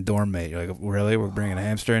fucking dorm mate? You're like, really? We're bringing a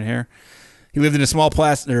hamster in here? He lived in a small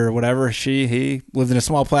plastic, or whatever, he lived in a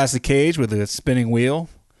small plastic cage with a spinning wheel.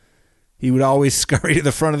 He would always scurry to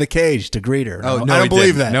the front of the cage to greet her. Oh, no, I don't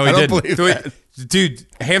believe that. No, he I don't didn't. believe that. Dude,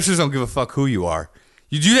 hamsters don't give a fuck who you are.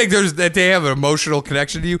 You do think that they have an emotional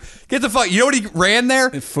connection to you? Get the fuck. You know what he ran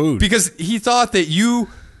there? Food. Because he thought that you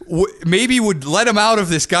maybe would let him out of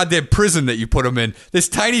this goddamn prison that you put him in. This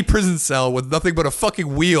tiny prison cell with nothing but a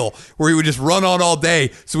fucking wheel where he would just run on all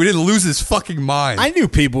day so he didn't lose his fucking mind. I knew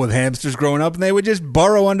people with hamsters growing up, and they would just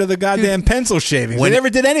burrow under the goddamn pencil shavings. They never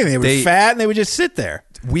did anything. They were fat, and they would just sit there.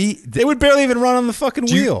 They would barely even run on the fucking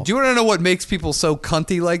wheel. Do you want to know what makes people so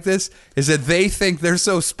cunty like this? Is that they think they're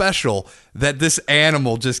so special that this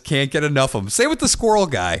animal just can't get enough of them. Same with the squirrel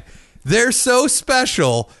guy. They're so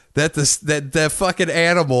special that the fucking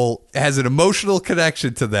animal has an emotional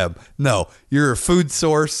connection to them. No, you're a food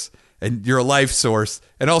source and you're a life source,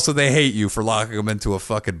 and also they hate you for locking them into a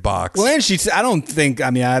fucking box. Well, and I don't think. I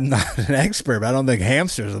mean, I'm not an expert, but I don't think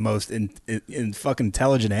hamsters are the most in fucking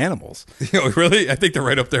intelligent animals. You know, really? I think they're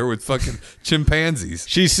right up there with fucking chimpanzees.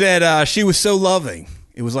 She said she was so loving.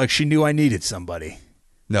 It was like she knew I needed somebody.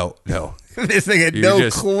 No. This thing had no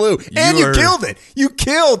clue. And you killed it. You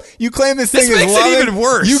claim this thing is loving. This makes it even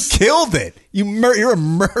worse. You killed it. You're a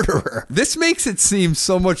murderer. This makes it seem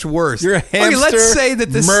so much worse. You're a hamster let's say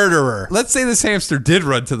that murderer. Let's say this hamster did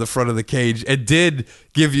run to the front of the cage and did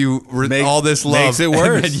give you all this love. Makes it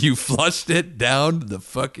worse. And then you flushed it down the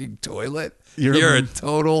fucking toilet. You're a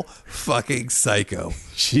total fucking psycho.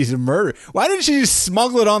 She's a murderer. Why didn't she just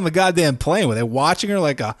smuggle it on the goddamn plane? Were they watching her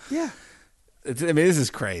like a... Yeah. I mean, this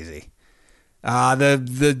is crazy.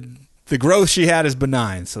 The growth she had is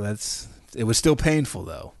benign, so it was still painful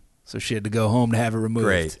though. So she had to go home to have it removed.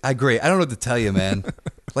 Great. I don't know what to tell you, man.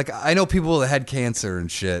 Like, I know people that had cancer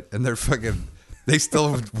and shit, and they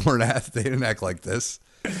still they didn't act like this.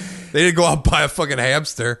 They didn't go out and buy a fucking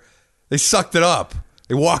hamster. They sucked it up.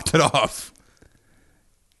 They walked it off.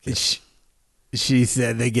 She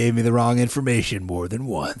said they gave me the wrong information more than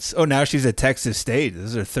once. Oh, now she's at Texas State. This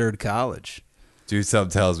is her third college. Dude,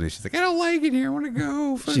 something tells me. She's like, I don't like it here. I want to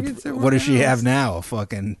go. What does she have now? A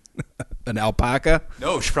fucking an alpaca?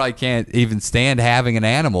 No, she probably can't even stand having an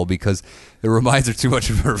animal because it reminds her too much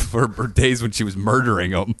of her days when she was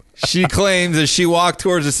murdering them. She claims as she walked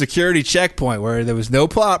towards a security checkpoint where there was no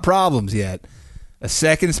problems yet, a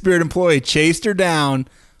second Spirit employee chased her down,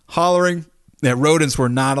 hollering that rodents were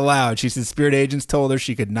not allowed. She said Spirit agents told her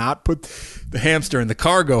she could not put the hamster in the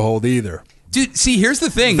cargo hold either. Dude, see, here's the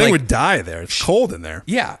thing. They would die there. It's cold in there.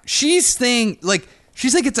 Yeah. She's like,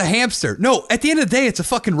 it's a hamster. No, at the end of the day, it's a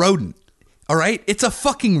fucking rodent. All right? It's a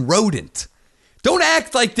fucking rodent. Don't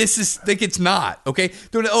act like it's not, okay?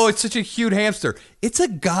 It's such a cute hamster. It's a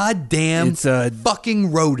goddamn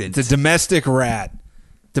fucking rodent. It's a domesticated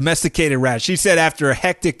rat. She said after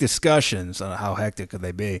hectic discussions, how hectic could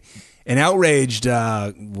they be, an outraged,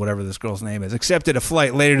 whatever this girl's name is, accepted a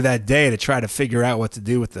flight later that day to try to figure out what to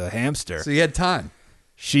do with the hamster. So you had time.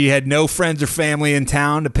 She had no friends or family in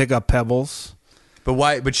town to pick up Pebbles. But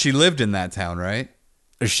why? But she lived in that town, right?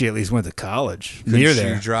 Or she at least went to college. Near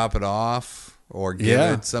there. She drop it off or give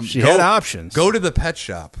it some... She had options. Go to the pet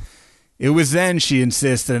shop. It was then, she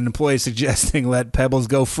insisted, an employee suggesting let Pebbles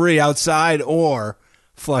go free outside or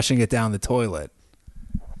flushing it down the toilet.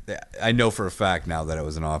 I know for a fact now that it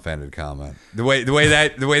was an offhanded comment. The way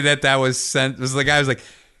that was sent was the guy was like,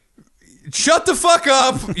 "Shut the fuck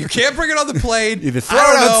up! You can't bring it on the plane. Either throw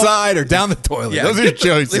it outside or down the toilet. Yeah, those are your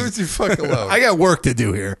choices. Leave it the fuck alone." I got work to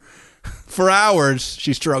do here." For hours,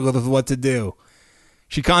 she struggled with what to do.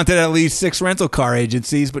 She contacted at least 6 rental car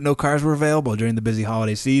agencies, but no cars were available during the busy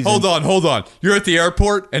holiday season. Hold on. You're at the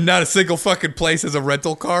airport and not a single fucking place has a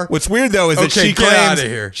rental car? What's weird, though, is that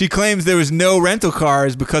she claims there was no rental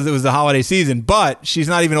cars because it was the holiday season, but she's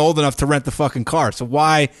not even old enough to rent the fucking car. So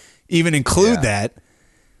why even include that?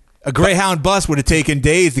 A Greyhound bus would have taken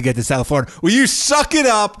days to get to South Florida. Well, you suck it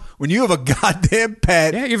up when you have a goddamn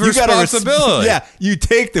pet. Yeah, you have responsibility. You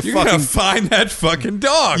take the You're gonna find that fucking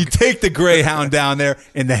dog. You take the Greyhound down there,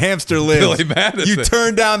 and the hamster lives. Billy Madison. You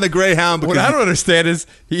turn down the Greyhound. What I don't understand is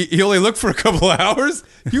he only looked for a couple of hours.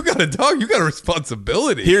 You got a dog. You got a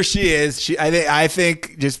responsibility. Here she is. I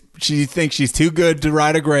think she thinks she's too good to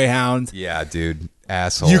ride a Greyhound. Yeah, dude,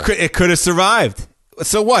 asshole. It could have survived.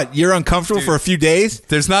 So what? You're uncomfortable for a few days?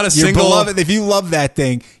 There's not a single... Beloved, if you love that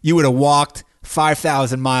thing, you would have walked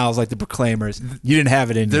 5,000 miles like the Proclaimers. You didn't have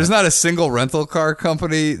it in you. There's not a single rental car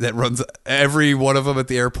company that runs every one of them at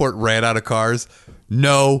the airport ran out of cars.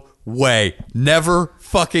 No way. Never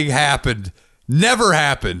fucking happened. Never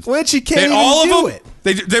happened. Well, she can't even do it.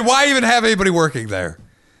 They why even have anybody working there?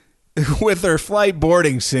 With her flight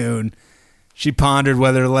boarding soon, she pondered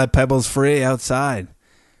whether to let Pebbles free outside.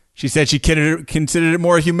 She said she considered it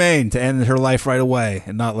more humane to end her life right away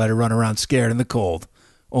and not let her run around scared in the cold,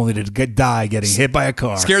 only to die getting hit by a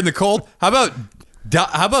car. Scared in the cold? How about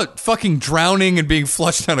How about fucking drowning and being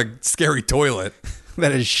flushed down a scary toilet?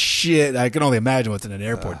 That is shit. I can only imagine what's in an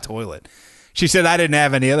airport toilet. She said I didn't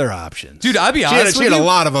have any other options. Dude, I'll be honest with you. She had a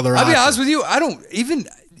lot of other options. I'll be honest with you. I don't even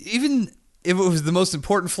if it was the most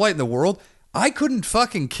important flight in the world, I couldn't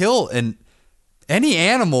fucking kill any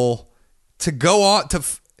animal to go on to.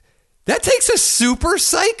 That takes a super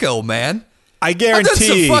psycho, man. I guarantee. I've done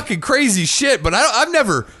some fucking crazy shit, but I've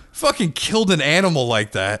never fucking killed an animal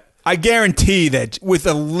like that. I guarantee that with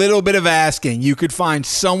a little bit of asking, you could find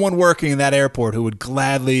someone working in that airport who would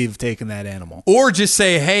gladly have taken that animal. Or just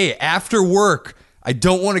say, hey, after work, I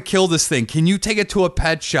don't want to kill this thing. Can you take it to a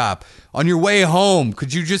pet shop? On your way home,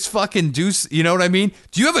 could you just fucking do, you know what I mean?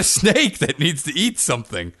 Do you have a snake that needs to eat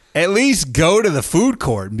something? At least go to the food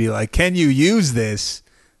court and be like, can you use this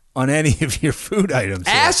on any of your food items?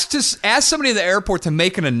 Ask somebody at the airport to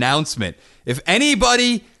make an announcement. If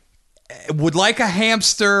anybody would like a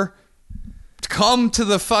hamster, come to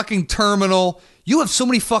the fucking terminal. You have so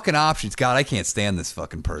many fucking options. God, I can't stand this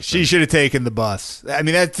fucking person. She should have taken the bus. I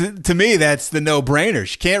mean, to me, that's the no-brainer.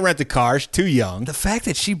 She can't rent a car. She's too young. The fact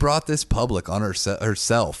that she brought this public on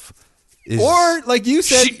herself is... Or, like you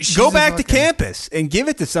said, go back to campus and give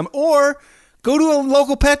it to some... Or go to a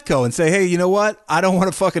local Petco and say, hey, you know what? I don't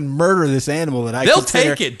want to fucking murder this animal that I They'll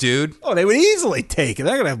take it, dude. Oh, they would easily take it.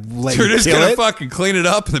 They're going to let you They're just going to fucking clean it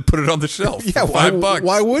up and then put it on the shelf yeah, for $5.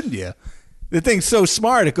 Why wouldn't you? The thing's so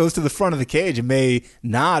smart, it goes to the front of the cage. It may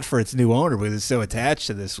not for its new owner, but it's so attached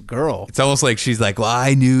to this girl. It's almost like she's like, well,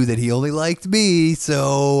 I knew that he only liked me,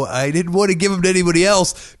 so I didn't want to give him to anybody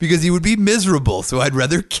else because he would be miserable, so I'd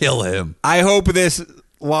rather kill him. I hope this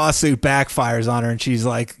lawsuit backfires on her and she's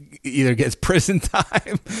like, either gets prison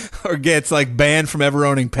time or gets like banned from ever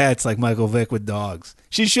owning pets like Michael Vick with dogs.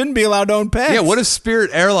 She shouldn't be allowed to own pets. Yeah, what if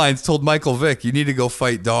Spirit Airlines told Michael Vick, you need to go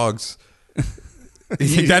fight dogs? You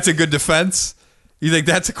think that's a good defense? You think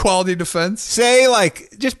that's a quality defense? Say,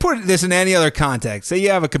 like, just put this in any other context. Say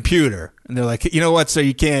you have a computer, and they're like, you know what, so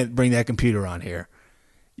you can't bring that computer on here.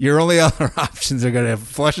 Your only other options are going to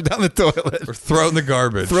flush it down the toilet. Or throw it in the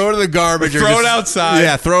garbage. Throw it in the garbage. Or throw it outside.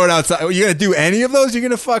 Yeah, throw it outside. You're going to do any of those? You're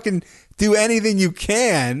going to fucking do anything you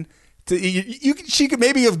can. She could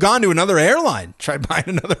maybe have gone to another airline. Try buying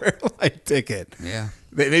another airline ticket. Yeah.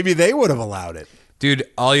 Maybe they would have allowed it. Dude,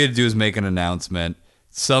 all you had to do is make an announcement.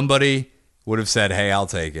 Somebody would have said, hey, I'll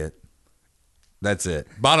take it. That's it.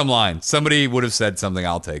 Bottom line, somebody would have said something,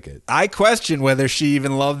 I'll take it. I question whether she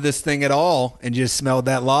even loved this thing at all and just smelled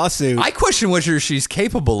that lawsuit. I question whether she's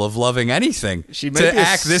capable of loving anything. To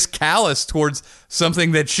act this callous towards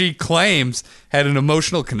something that she claims had an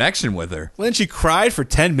emotional connection with her. Well, then she cried for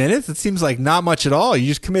 10 minutes? It seems like not much at all. You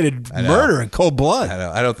just committed murder in cold blood. I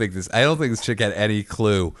know. I don't think this chick had any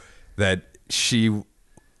clue that she...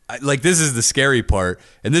 Like, this is the scary part,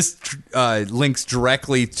 and this links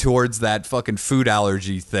directly towards that fucking food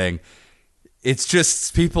allergy thing. It's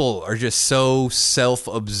just, people are just so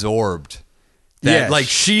self-absorbed that, like,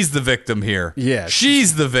 she's the victim here. Yeah.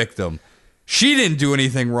 She's the victim. She didn't do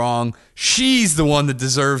anything wrong. She's the one that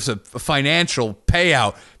deserves a financial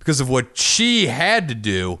payout because of what she had to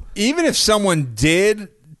do. Even if someone did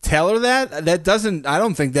tell her that doesn't, I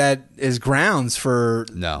don't think that is grounds for...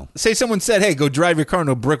 No. Say someone said, hey, go drive your car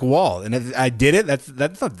into a brick wall, and if I did it,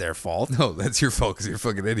 that's not their fault. No, that's your fault because you're a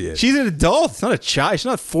fucking idiot. She's an adult. It's not a child. She's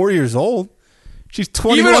not 4 years old. She's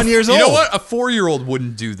 21 years old. You know what? A 4-year-old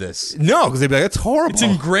wouldn't do this. No, because they'd be like, that's horrible. It's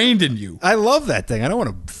ingrained in you. I love that thing. I don't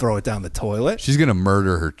want to throw it down the toilet. She's going to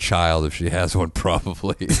murder her child if she has one,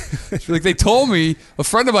 probably. She's like, they told me, a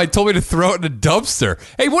friend of mine told me to throw it in a dumpster.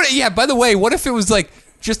 Hey, what? Yeah, by the way, what if it was like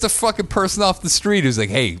just a fucking person off the street who's like,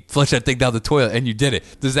 hey, flush that thing down the toilet, and you did it?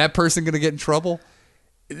 Is that person going to get in trouble?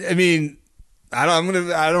 I mean, I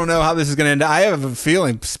don't know how this is going to end. I have a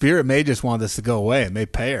feeling Spirit may just want this to go away. It may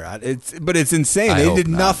pay her. But it's insane. They did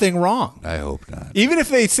nothing wrong. I hope not. Even if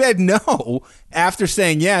they said no after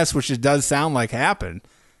saying yes, which it does sound like happened,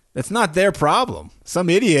 that's not their problem.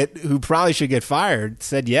 Some idiot who probably should get fired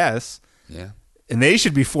said yes. Yeah. And they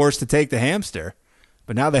should be forced to take the hamster.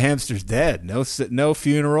 But now the hamster's dead. No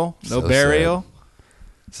funeral, no burial. Sad.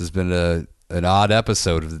 This has been an odd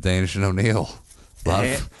episode of the Danish and O'Neill.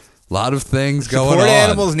 Lot of things going on. Support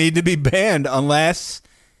animals need to be banned unless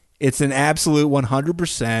it's an absolute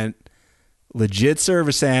 100% legit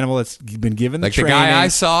service animal that's been given the training. Like the guy I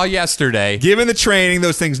saw yesterday. Given the training,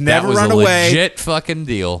 those things never run away. That was a legit fucking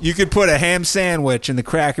deal. You could put a ham sandwich in the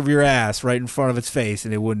crack of your ass right in front of its face,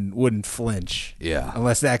 and it wouldn't flinch. Yeah.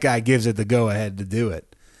 Unless that guy gives it the go-ahead to do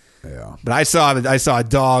it. Yeah. But I saw a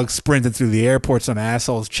dog sprinting through the airport, some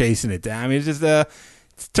assholes chasing it down. I mean, it's just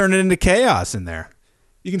it's turning into chaos in there.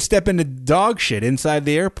 You can step into dog shit inside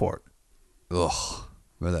the airport. Ugh.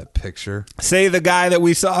 Remember that picture? Say the guy that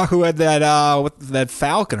we saw who had that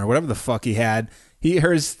falcon or whatever the fuck he had.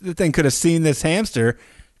 The thing could have seen this hamster,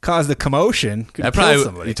 caused a commotion, could have killed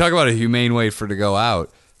somebody. You talk about a humane way for it to go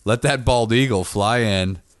out. Let that bald eagle fly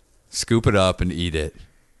in, scoop it up, and eat it.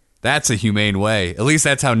 That's a humane way. At least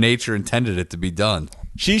that's how nature intended it to be done.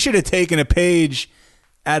 She should have taken a page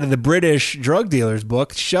out of the British drug dealer's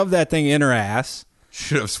book, shoved that thing in her ass.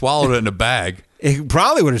 Should have swallowed it in a bag. It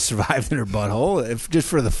probably would have survived in her butthole if just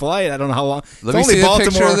for the flight. I don't know how long. Let me see a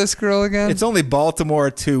picture of this girl again. It's only Baltimore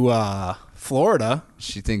to Florida.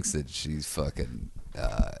 She thinks that she's fucking...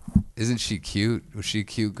 isn't she cute? Was she a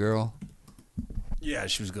cute girl? Yeah,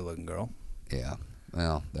 she was a good-looking girl. Yeah.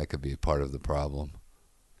 Well, that could be a part of the problem.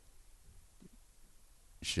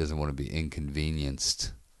 She doesn't want to be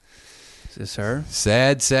inconvenienced. Is this her?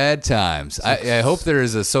 Sad, sad times. I hope there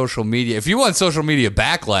is a social media. If you want social media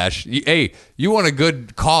backlash, you want a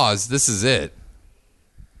good cause, this is it.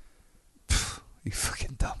 You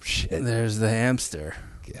fucking dumb shit. There's the hamster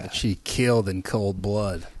that she killed in cold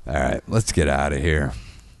blood. All right, let's get out of here.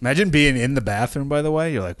 Imagine being in the bathroom, by the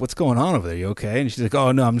way. You're like, what's going on over there? You okay? And she's like,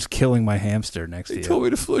 oh, no, I'm just killing my hamster next to you. He told me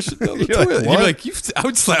to flush it down the You're toilet. like, You'd be like, I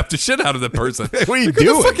would slap the shit out of the person. What are you Like,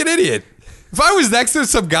 doing? What a fucking idiot. If I was next to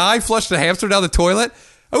some guy flushed a hamster down the toilet,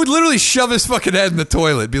 I would literally shove his fucking head in the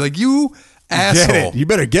toilet. Be like, you asshole. You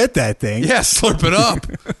better get that thing. Yeah, slurp it up.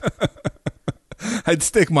 I'd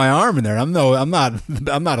stick my arm in there. I'm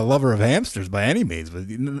not a lover of hamsters by any means, but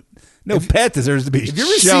no pet deserves to be Have you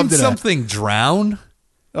ever shoved seen in something drown?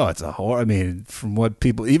 Oh, it's a horror. I mean, from what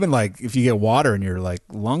people, even like if you get water in your like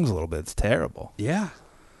lungs a little bit, it's terrible. Yeah.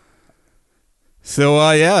 So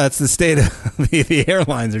yeah, that's the state of the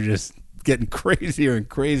airlines are just getting crazier and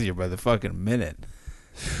crazier by the fucking minute.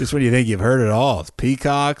 Just when you think you've heard it all, it's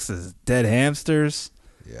peacocks, it's dead hamsters,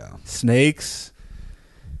 snakes.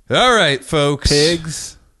 All right, folks.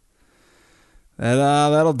 Pigs.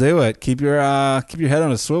 That'll do it. Keep your head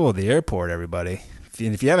on a swivel at the airport, everybody.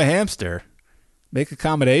 If you have a hamster, make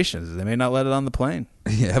accommodations. They may not let it on the plane.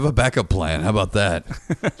 Yeah, have a backup plan. How about that?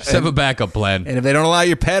 Just have a backup plan. And if they don't allow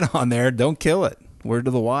your pet on there, don't kill it. Word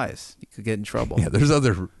to the wise. You could get in trouble. Yeah, there's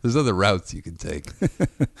other routes you can take.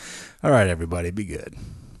 All right, everybody, be good.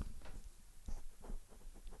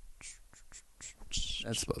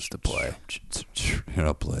 That's supposed to play. Here,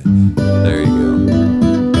 I'll play. There you go.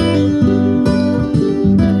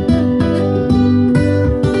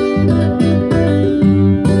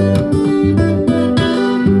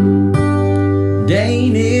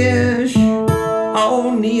 Danish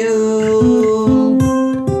O'Neill,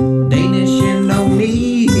 Danish and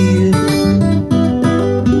O'Neill.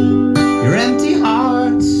 Your empty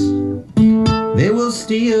hearts, they will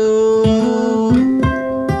steal.